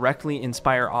not directly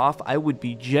inspire Off, I would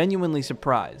be genuinely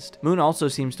surprised. Moon also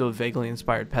seems to have vaguely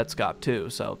inspired Petscop too,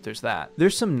 so there's that.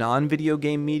 There's some non-video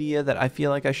game media that I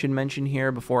feel like I should mention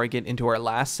here before I get into our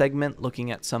last segment, looking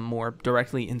at some more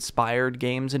directly inspired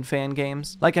games and fan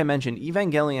games. Like I mentioned,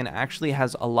 Evangelion actually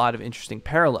has a lot of interesting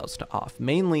parallels to Off,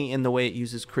 mainly in the way it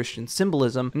uses Christian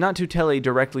symbolism, not to tell a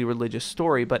directly religious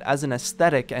story, but as an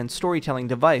aesthetic and storytelling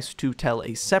device to tell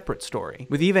a separate story.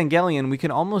 With Evangelion, we can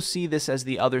almost see this as the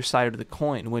the other side of the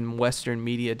coin when Western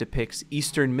media depicts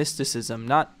Eastern mysticism,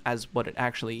 not as what it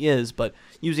actually is, but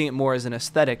using it more as an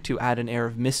aesthetic to add an air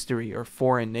of mystery or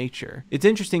foreign nature. It's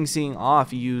interesting seeing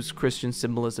Off use Christian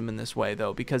symbolism in this way,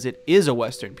 though, because it is a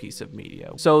Western piece of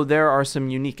media. So there are some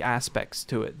unique aspects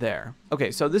to it there.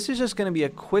 Okay, so this is just going to be a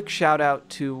quick shout out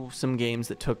to some games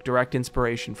that took direct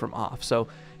inspiration from Off. So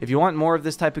if you want more of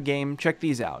this type of game, check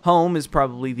these out. Home is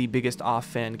probably the biggest Off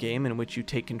fan game, in which you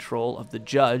take control of the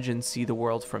judge and see the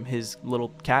world from his little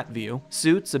cat view.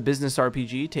 Suits, a business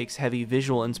RPG, takes heavy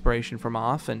visual inspiration from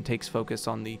Off and takes focus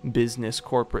on the business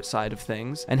corporate side of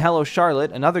things. And Hello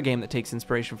Charlotte, another game that takes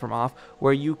inspiration from Off,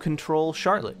 where you control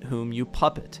Charlotte, whom you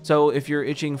puppet. So if you're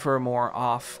itching for more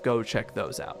Off, go check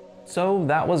those out. So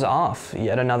that was Off,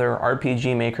 yet another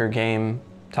RPG Maker game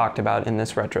talked about in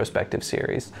this retrospective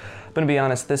series. I'm gonna be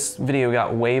honest, this video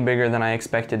got way bigger than I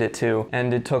expected it to,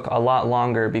 and it took a lot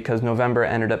longer because November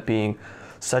ended up being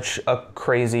such a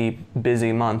crazy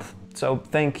busy month. So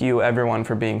thank you everyone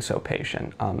for being so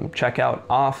patient. Check out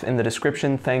Off in the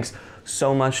description. Thanks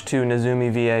so much to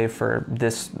NezumiVA for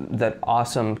that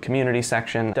awesome community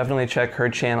section. Definitely check her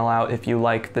channel out if you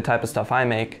like the type of stuff I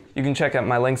make. You can check out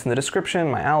my links in the description,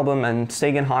 my album, and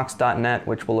SaganHawks.net,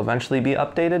 which will eventually be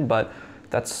updated, but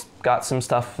that's got some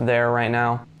stuff there right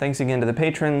now. Thanks again to the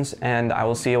patrons, and I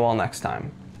will see you all next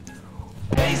time.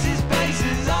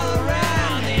 Bases all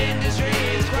around. The industry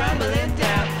is crumbling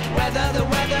down. Whether the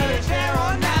weather is fair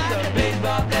or not, the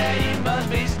baseball player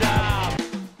must be stopped.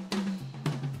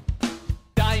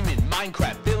 Diamond,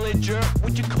 Minecraft, villager.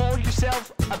 Would you call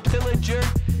yourself a pillager?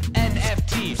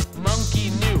 NFTs.